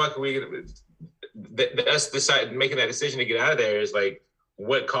why the fuck are we? Us decide making that decision to get out of there is like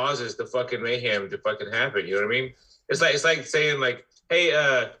what causes the fucking mayhem to fucking happen. You know what I mean? It's like saying like, hey,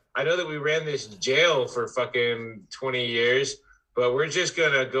 I know that we ran this jail for fucking 20 years. But we're just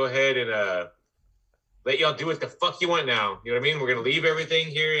gonna go ahead and let y'all do what the fuck you want now. You know what I mean? We're gonna leave everything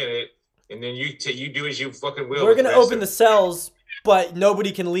here and then you do as you fucking will. We're gonna open the cells, but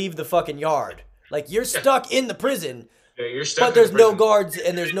nobody can leave the fucking yard. Like you're stuck in the prison. Yeah, you're stuck. But there's no guards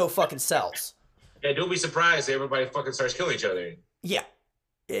and there's no fucking cells. Yeah, don't be surprised if everybody fucking starts killing each other. Yeah.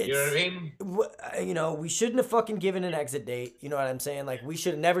 You know what I mean? We shouldn't have fucking given an exit date. You know what I'm saying? Like, we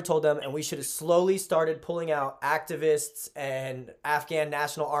should have never told them, and we should have slowly started pulling out activists and Afghan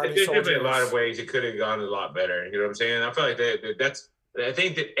National Army soldiers. There's a lot of ways it could have gone a lot better. You know what I'm saying? I feel like I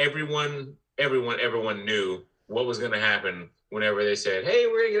think that everyone knew what was going to happen whenever they said, hey,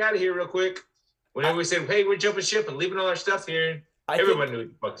 we're going to get out of here real quick. Whenever we said, hey, we're jumping ship and leaving all our stuff here. Everyone knew what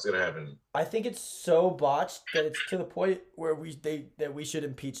the fuck was gonna happen. I think it's so botched that it's to the point where we should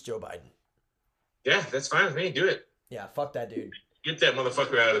impeach Joe Biden. Yeah, that's fine with me. Do it. Yeah, fuck that dude. Get that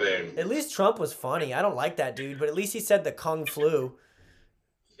motherfucker out of there. At least Trump was funny. I don't like that dude, but at least he said the Kung flu.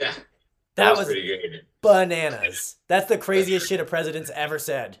 Yeah. That was pretty good. Bananas. That's the craziest shit a president's ever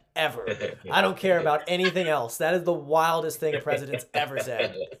said. Ever. I don't care about anything else. That is the wildest thing a president's ever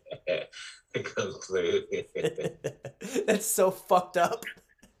said. That's so fucked up.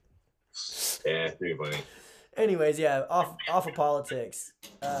 Yeah, it's pretty funny. Anyways, yeah, off of politics.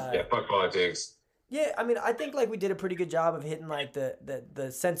 Yeah, fuck politics. Yeah, I mean, I think like we did a pretty good job of hitting like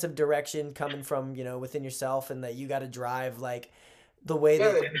the sense of direction coming from, within yourself, and that you got to drive like the way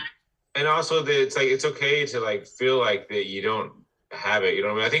that. And also that it's okay to like feel like that you don't have it. You know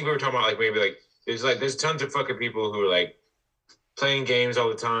what I mean? I think we were talking about like maybe like there's tons of fucking people who are like playing games all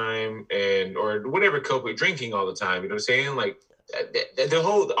the time and or whatever cope drinking all the time. You know what I'm saying? Like the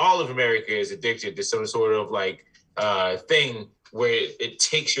whole all of America is addicted to some sort of like thing where it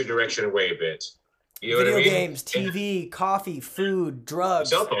takes your direction away a bit. You know what I Video mean? games, TV, coffee, food,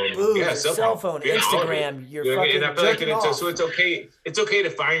 drugs, Cell phone, booze, yeah, your cell cell phone, phone, yeah, all of it. Instagram, you're You know what I mean? And I fucking feel like jerking off. so it's okay. It's okay to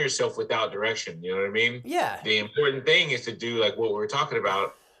find yourself without direction. You know what I mean? Yeah. The important thing is to do like what we're talking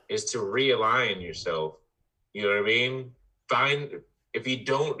about is to realign yourself. You know what I mean? Find if you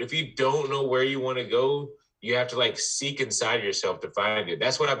don't know where you want to go, you have to like seek inside yourself to find it.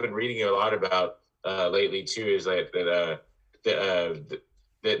 That's what I've been reading a lot about lately too. Is like that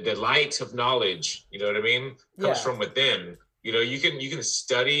the, the light of knowledge. You know what I mean? Comes Yeah. from within. You know, you can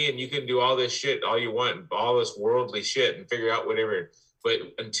study and you can do all this shit all you want, all this worldly shit, and figure out whatever.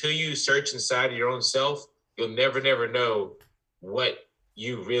 But until you search inside your own self, you'll never know what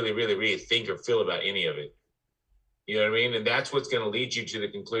you really think or feel about any of it. You know what I mean? And that's what's going to lead you to the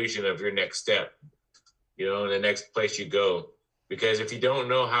conclusion of your next step, you know, and the next place you go. Because if you don't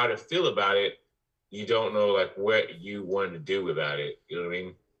know how to feel about it, you don't know like what you want to do about it. You know what I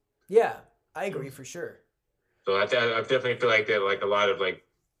mean? Yeah, I agree for sure. So I definitely feel like that, like a lot of like,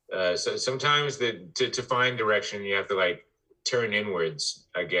 so sometimes to find direction, you have to like turn inwards,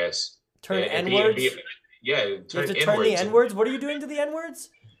 I guess. Turn And N-words? Yeah, You have turn to turn the inwards. N-words? What are you doing to the N-words?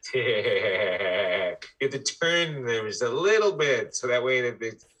 You have to turn them just a little bit so that way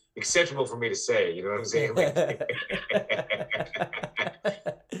it's acceptable for me to say. You know what I'm saying?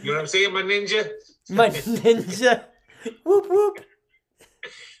 You know what I'm saying, my ninja? My ninja. Whoop whoop.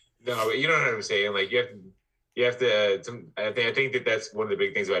 No, but you know what I'm saying. Like you have to. I think that that's one of the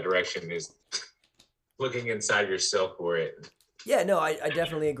big things about direction is looking inside yourself for it. Yeah, no, I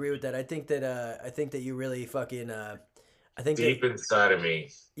definitely agree with that. I think that you really fucking I think Deep that inside of me.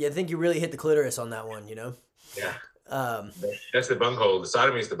 yeah, I think you really hit the clitoris on that one, you know? Yeah. Um That's the bunghole. The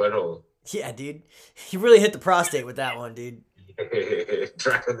sodomy is the butthole. yeah, dude. You really hit the prostate with that one, dude.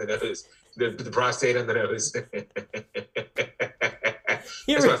 Track on the nose. The prostate on the nose.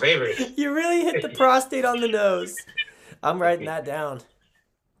 You That's my favorite. You really hit the prostate on the nose. I'm writing that down.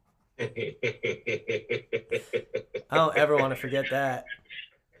 I don't ever want to forget that.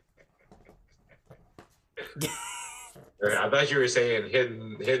 I thought you were saying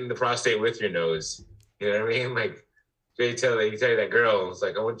hitting the prostate with your nose. You know what I mean? Like you tell that girl, it's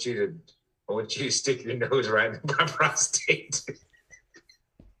like I want you to stick your nose right in my prostate.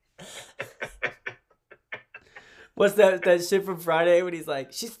 What's that shit from Friday when he's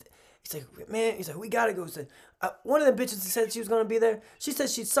like, man, he's like, we gotta go. Said, one of the bitches that said she was gonna be there, she said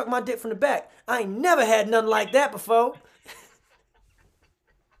she'd suck my dick from the back. I ain't never had nothing like that before.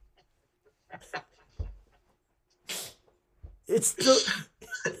 It's still.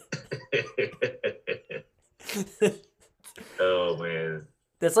 Oh man.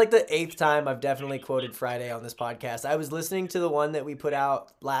 That's like the 8th time I've definitely quoted Friday on this podcast. I was listening to the one that we put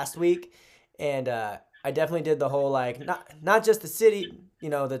out last week, and I definitely did the whole like not just the city, you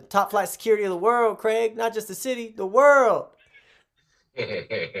know, the top flight security of the world, Craig. Not just the city, the world.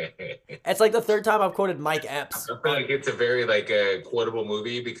 It's like the 3rd time I've quoted Mike Epps. I feel like it's a very like quotable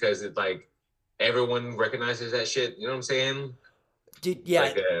movie because it's like everyone recognizes that shit. You know what I'm saying? Dude, yeah.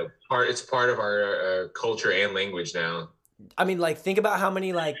 Like it's part of our culture and language now. I mean, like, think about how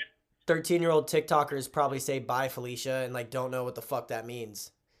many like 13-year-old TikTokers probably say "Bye, Felicia" and like don't know what the fuck that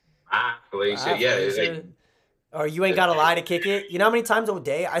means. Felicia, Bye, yeah. Felicia. Like, or you ain't gotta lie to kick it. You know how many times a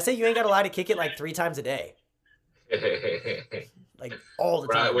day I say you ain't gotta lie to kick it? Like 3 times a day, like all the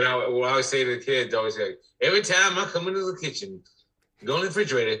time. When I always say to the kids, I always say, every time I come into the kitchen, go in the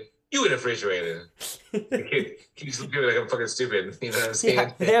refrigerator. You in the refrigerator. The kid keeps looking at me like I'm fucking stupid. You know what I'm saying?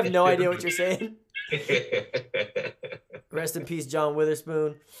 Yeah, they have no idea what you're saying. Rest in peace, John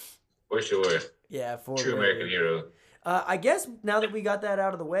Witherspoon. For sure. Yeah, for True American hero. I guess now that we got that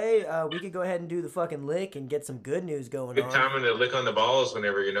out of the way, we could go ahead and do the fucking lick and get some good news going Good on. time to lick on the balls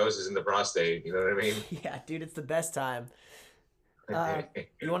whenever your nose is in the prostate. You know what I mean? Yeah, dude, it's the best time.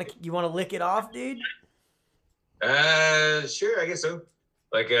 You wanna lick it off, dude? Sure, I guess so.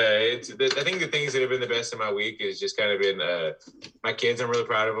 Like, I think the things that have been the best in my week is just kind of been my kids. I'm really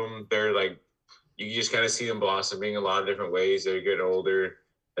proud of them. They're like, you just kind of see them blossoming a lot of different ways. They're getting older.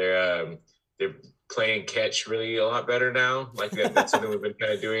 They're playing catch really a lot better now. Like that's something we've been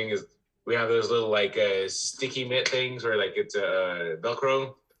kind of doing is we have those little like sticky mitt things where like it's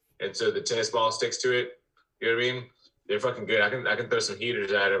Velcro, and so the tennis ball sticks to it. You know what I mean? They're fucking good. I can throw some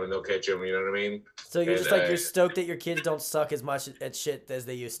heaters at them and they'll catch them. You know what I mean? So you're just like you're stoked that your kids don't suck as much at shit as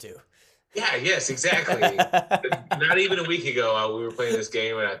they used to. Yeah. Yes. Exactly. Not even a week ago, we were playing this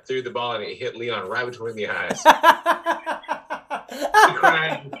game and I threw the ball and it hit Leon right between the eyes. he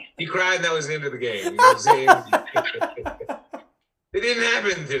cried. He cried, and that was the end of the game. You know what I'm saying? It didn't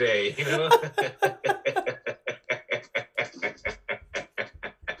happen today. You know.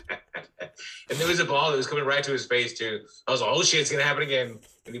 And there was a ball that was coming right to his face too. I was like, "Oh shit, it's gonna happen again!"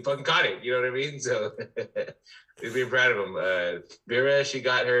 And he fucking caught it. You know what I mean? So, we're being proud of him. Vera, she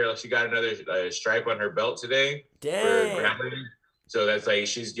got another stripe on her belt today for Dang. grappling. So that's like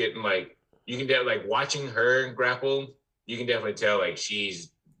she's getting like you can like watching her grapple. You can definitely tell like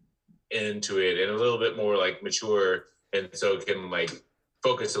she's into it and a little bit more like mature, and so can like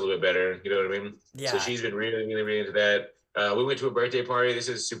focus a little bit better. You know what I mean? Yeah. So she's been really, really, really into that. We went to a birthday party. This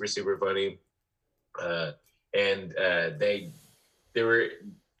is super, super funny. And they were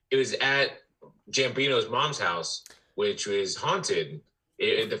it was at Jambino's mom's house, which was haunted.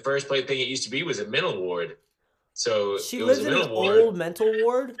 The first place thing it used to be was a mental ward. So She it was lives a in an mental ward, old mental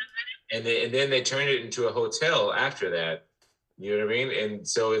ward. and then they turned it into a hotel after that. You know what I mean? And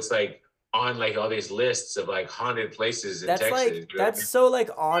so it's like on like all these lists of like haunted places in That's Texas. like You know what I that's mean? so like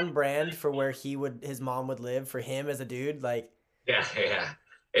on brand for where his mom would live for him as a dude. Like, Yeah, yeah.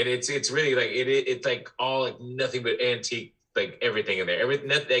 And it's really like it's like all like nothing but antique, like everything in there.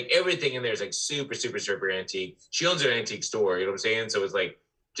 Everything in there is like super, super, super antique. She owns an antique store, you know what I'm saying? So it's like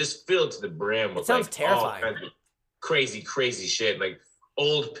just filled to the brim it with sounds like all terrifying. kinds of crazy, crazy shit. Like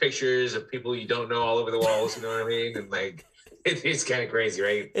old pictures of people you don't know all over the walls, you know what I mean? And like it's kind of crazy,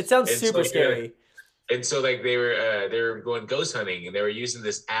 right? It sounds And so super yeah, scary. and so like they were going ghost hunting and they were using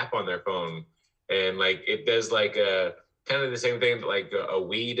this app on their phone, and like it does like a kind of the same thing that like a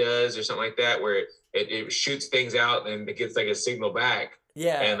Wii does or something like that, where it shoots things out and it gets like a signal back,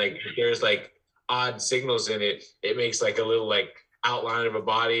 Yeah. and like if there's like odd signals in it, it makes like a little like outline of a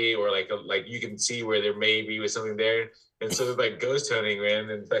body or like you can see where there may be with something there, and so they're like ghost hunting, man,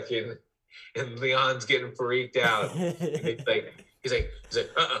 and fucking and Leon's getting freaked out. And he's like,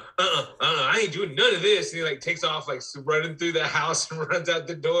 I ain't doing none of this. And he like takes off, like running through the house and runs out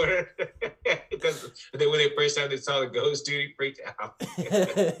the door. Because then when they first time they saw the ghost, dude, he freaked out.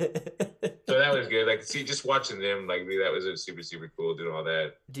 So that was good. Like, see, just watching them, like, that was super, super cool, doing all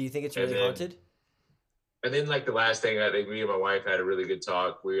that. Do you think it's And really then, haunted? and then, like, the last thing, I think me and my wife had a really good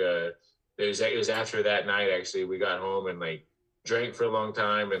talk. It was after that night, actually, we got home and, like, drank for a long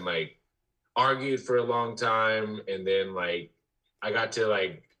time and, like, argued for a long time, and then like I got to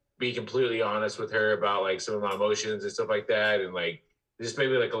like be completely honest with her about like some of my emotions and stuff like that, and like just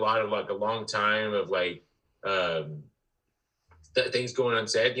maybe like a lot of like a long time of like um things going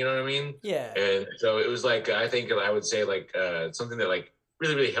unsaid, you know what I mean? Yeah. And so it was like I think I would say like something that like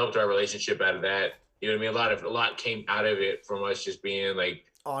really, really helped our relationship out of that. You know what I mean? A lot came out of it from us just being like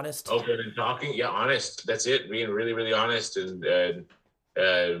Honest. open and talking. Yeah, honest. That's it. Being really, really honest,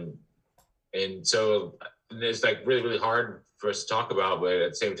 and so it's like really, really hard for us to talk about, but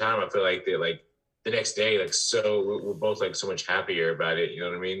at the same time I feel like that like the next day like so we're both like so much happier about it, you know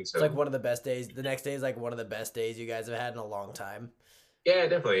what I mean? So It's like one of the best days. The next day is like one of the best days you guys have had in a long time. yeah,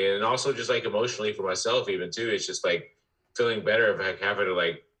 definitely. And also just like emotionally for myself even too, it's just like feeling better of like having to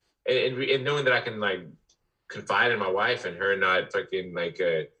like and knowing that I can like confide in my wife and her not fucking like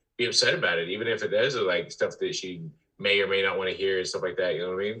be upset about it, even if it is like stuff that she may or may not want to hear and stuff like that, you know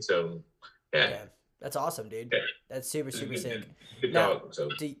what I mean? So yeah. Yeah. That's awesome, dude. Yeah. That's super, super sick. Good Now, talk. So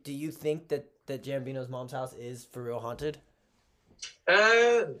do you think that Jambino's mom's house is for real haunted?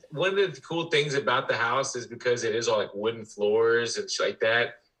 one of the cool things about the house is because it is all like wooden floors and shit like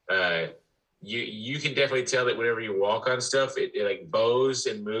that. You can definitely tell that whenever you walk on stuff, it like bows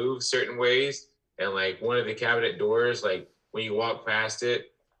and moves certain ways. And like one of the cabinet doors, like when you walk past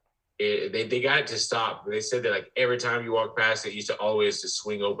it, they got it to stop. They said that like every time you walk past it, it used to always just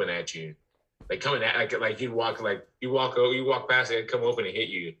swing open at you, like coming at like you walk past it, it'd come open and hit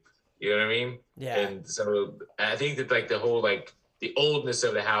you. You know what I mean? Yeah. And so I think that like the whole like the oldness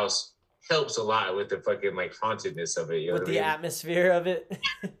of the house helps a lot with the fucking like hauntedness of it. You know With what I the mean? atmosphere of it.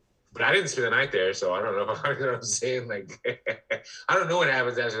 But I didn't spend the night there, so I don't know. You know what I'm saying? Like, I don't know what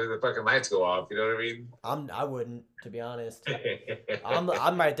happens after the fucking lights go off. You know what I mean? I wouldn't, to be honest.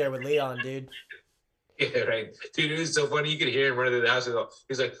 I'm right there with Leon, dude. Yeah, right. Dude, it was so funny. You could hear him running through the house.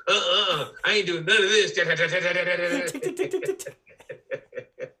 He's like, I ain't doing none of this.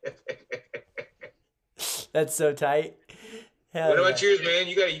 That's so tight. Hell What yeah. about yours, man?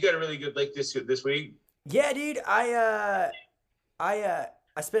 You got a really good like this week. Yeah, dude. I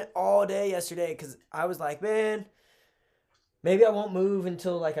spent all day yesterday because I was like, man, maybe I won't move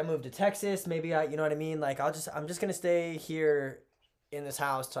until like I move to Texas. Maybe you know what I mean? Like I'm just gonna stay here in this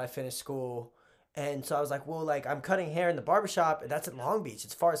house till I finish school. And so I was like, well, like I'm cutting hair in the barbershop, and that's in Long Beach.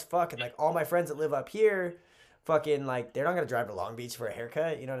 It's far as fuck, and like all my friends that live up here fucking like they're not gonna drive to Long Beach for a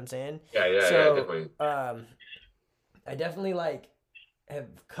haircut. You know what I'm saying? Yeah, So definitely. I definitely like have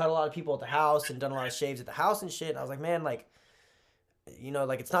cut a lot of people at the house and done a lot of shaves at the house and shit. And I was like, man, like, you know,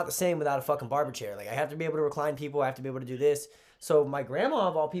 like it's not the same without a fucking barber chair. Like I have to be able to recline people. I have to be able to do this. So my grandma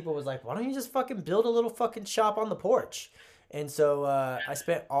of all people was like, why don't you just fucking build a little fucking shop on the porch? And so I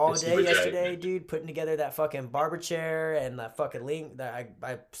spent all It's day super tight. yesterday, dude, putting together that fucking barber chair and that fucking link. That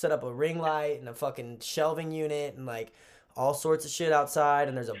I set up a ring light and a fucking shelving unit and like all sorts of shit outside.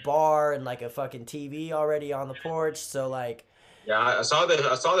 And there's a bar and like a fucking TV already on the porch. So like, Yeah, I saw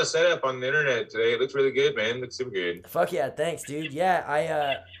the setup on the internet today. It looks really good, man. It looks super good. fuck yeah, thanks, dude. Yeah,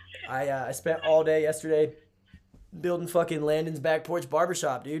 I spent all day yesterday building fucking Landon's back porch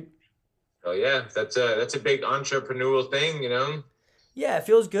barbershop, dude. Oh yeah, that's a big entrepreneurial thing, you know. Yeah, it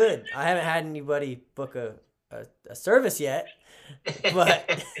feels good. I haven't had anybody book a service yet,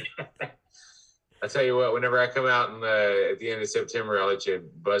 but I tell you what, whenever I come out at the end of September, I'll let you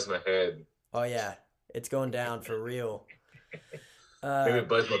buzz my head. oh yeah, it's going down for real. Maybe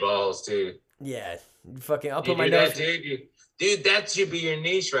buzz my balls too. Yeah, fucking. I'll You put my do that, nose. dude? Dude, that should be your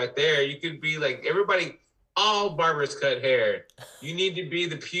niche right there. You could be like everybody. All barbers cut hair. You need to be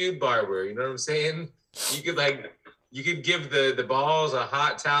the pube barber. You know what I'm saying? You could give the balls a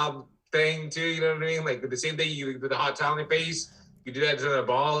hot towel thing too. You know what I mean? Like the same thing you do the hot towel on your face. You do that to the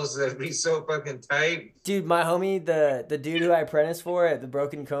balls. That'd be so fucking tight. Dude, my homie, the dude who I apprenticed for at the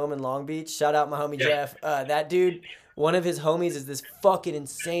Broken Comb in Long Beach. Shout out my homie Yeah. Jeff. That dude, one of his homies is this fucking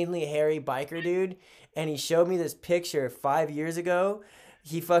insanely hairy biker dude, and he showed me this picture 5 years ago.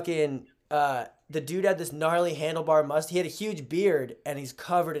 He fucking the dude had this gnarly handlebar mustache. He had a huge beard and he's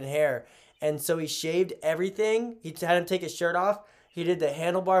covered in hair. And so he shaved everything. He had him take his shirt off. He did the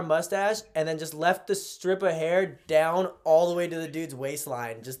handlebar mustache and then just left the strip of hair down all the way to the dude's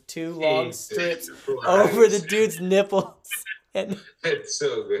waistline. Just two long Jesus strips Christ. over the dude's nipples. And It's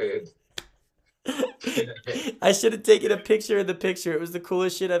so good. I should have taken a picture of the picture. It was the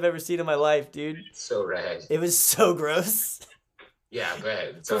coolest shit I've ever seen in my life, dude. So rad. It was so gross. Yeah,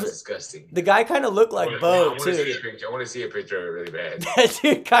 bad. It sounds disgusting. The guy kind of looked like Bo, I want to see too. a picture. I want to see a picture of it really bad. That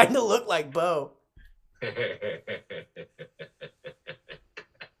dude kind of looked like Bo.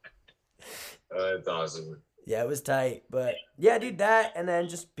 Oh, that's awesome. Yeah, it was tight. But yeah, dude, that and then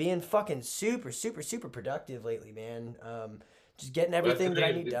just being fucking super, super, super productive lately, man. Just getting everything that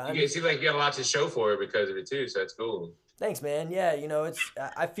I need done. You seem like you got a lot to show for it because of it too, so that's cool. Thanks, man. Yeah, you know,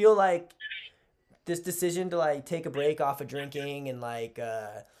 I feel like this decision to like take a break off of drinking and like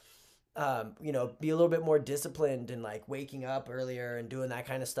you know, be a little bit more disciplined and like waking up earlier and doing that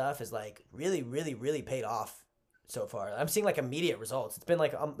kind of stuff is like really, really, really paid off so far. I'm seeing like immediate results. It's been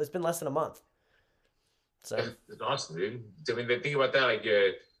like it's been less than a month. So It's awesome, dude. I mean, think about that. Like,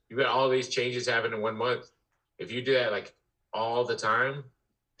 you got all these changes happen in 1 month. If you do that like all the time,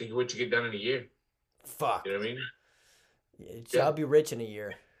 think of what you get done in a year. fuck. You know what I mean? Yeah, I'll be rich in a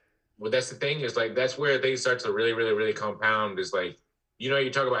year. Well, that's the thing is like that's where things start to really, really, really compound. Is like, you know,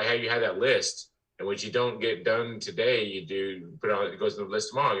 you talk about how you had that list, and what you don't get done today, you do put on. It goes on the list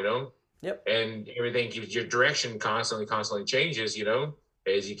tomorrow. You know. Yep. And everything keeps your direction constantly changes. You know,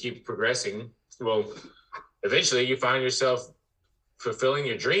 as you keep progressing. Well, eventually you find yourself fulfilling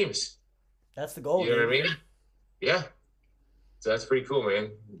your dreams. That's the goal. You know dude. what I mean? Yeah. So that's pretty cool,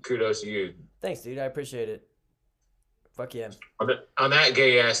 man. Kudos to you. Thanks, dude. I appreciate it. Fuck yeah. On that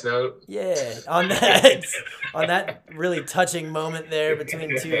gay ass note. Yeah. On that really touching moment there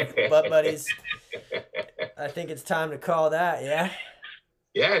between two butt buddies. I think it's time to call that, yeah?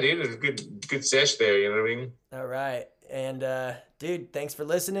 Yeah, dude, it was a good sesh there, you know what I mean? All right. And dude, thanks for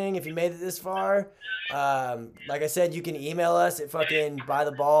listening. If you made it this far, like I said, you can email us at fucking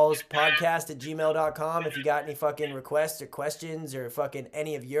bytheballspodcast@gmail.com if you got any fucking requests or questions or fucking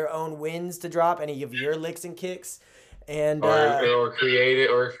any of your own wins to drop, any of your licks and kicks. And or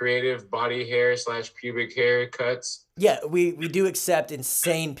creative body hair / pubic hair cuts. yeah, we do accept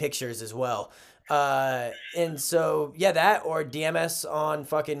insane pictures as well. And so yeah, that or DM us on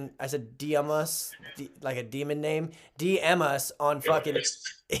fucking, I said DM us like a demon name. DM us on fucking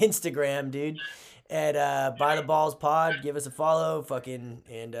Instagram, dude. At By the Balls Pod. Give us a follow, fucking,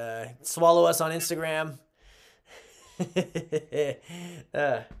 and swallow us on Instagram.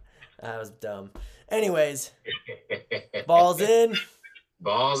 That was dumb. Anyways, balls in.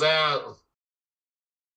 Balls out.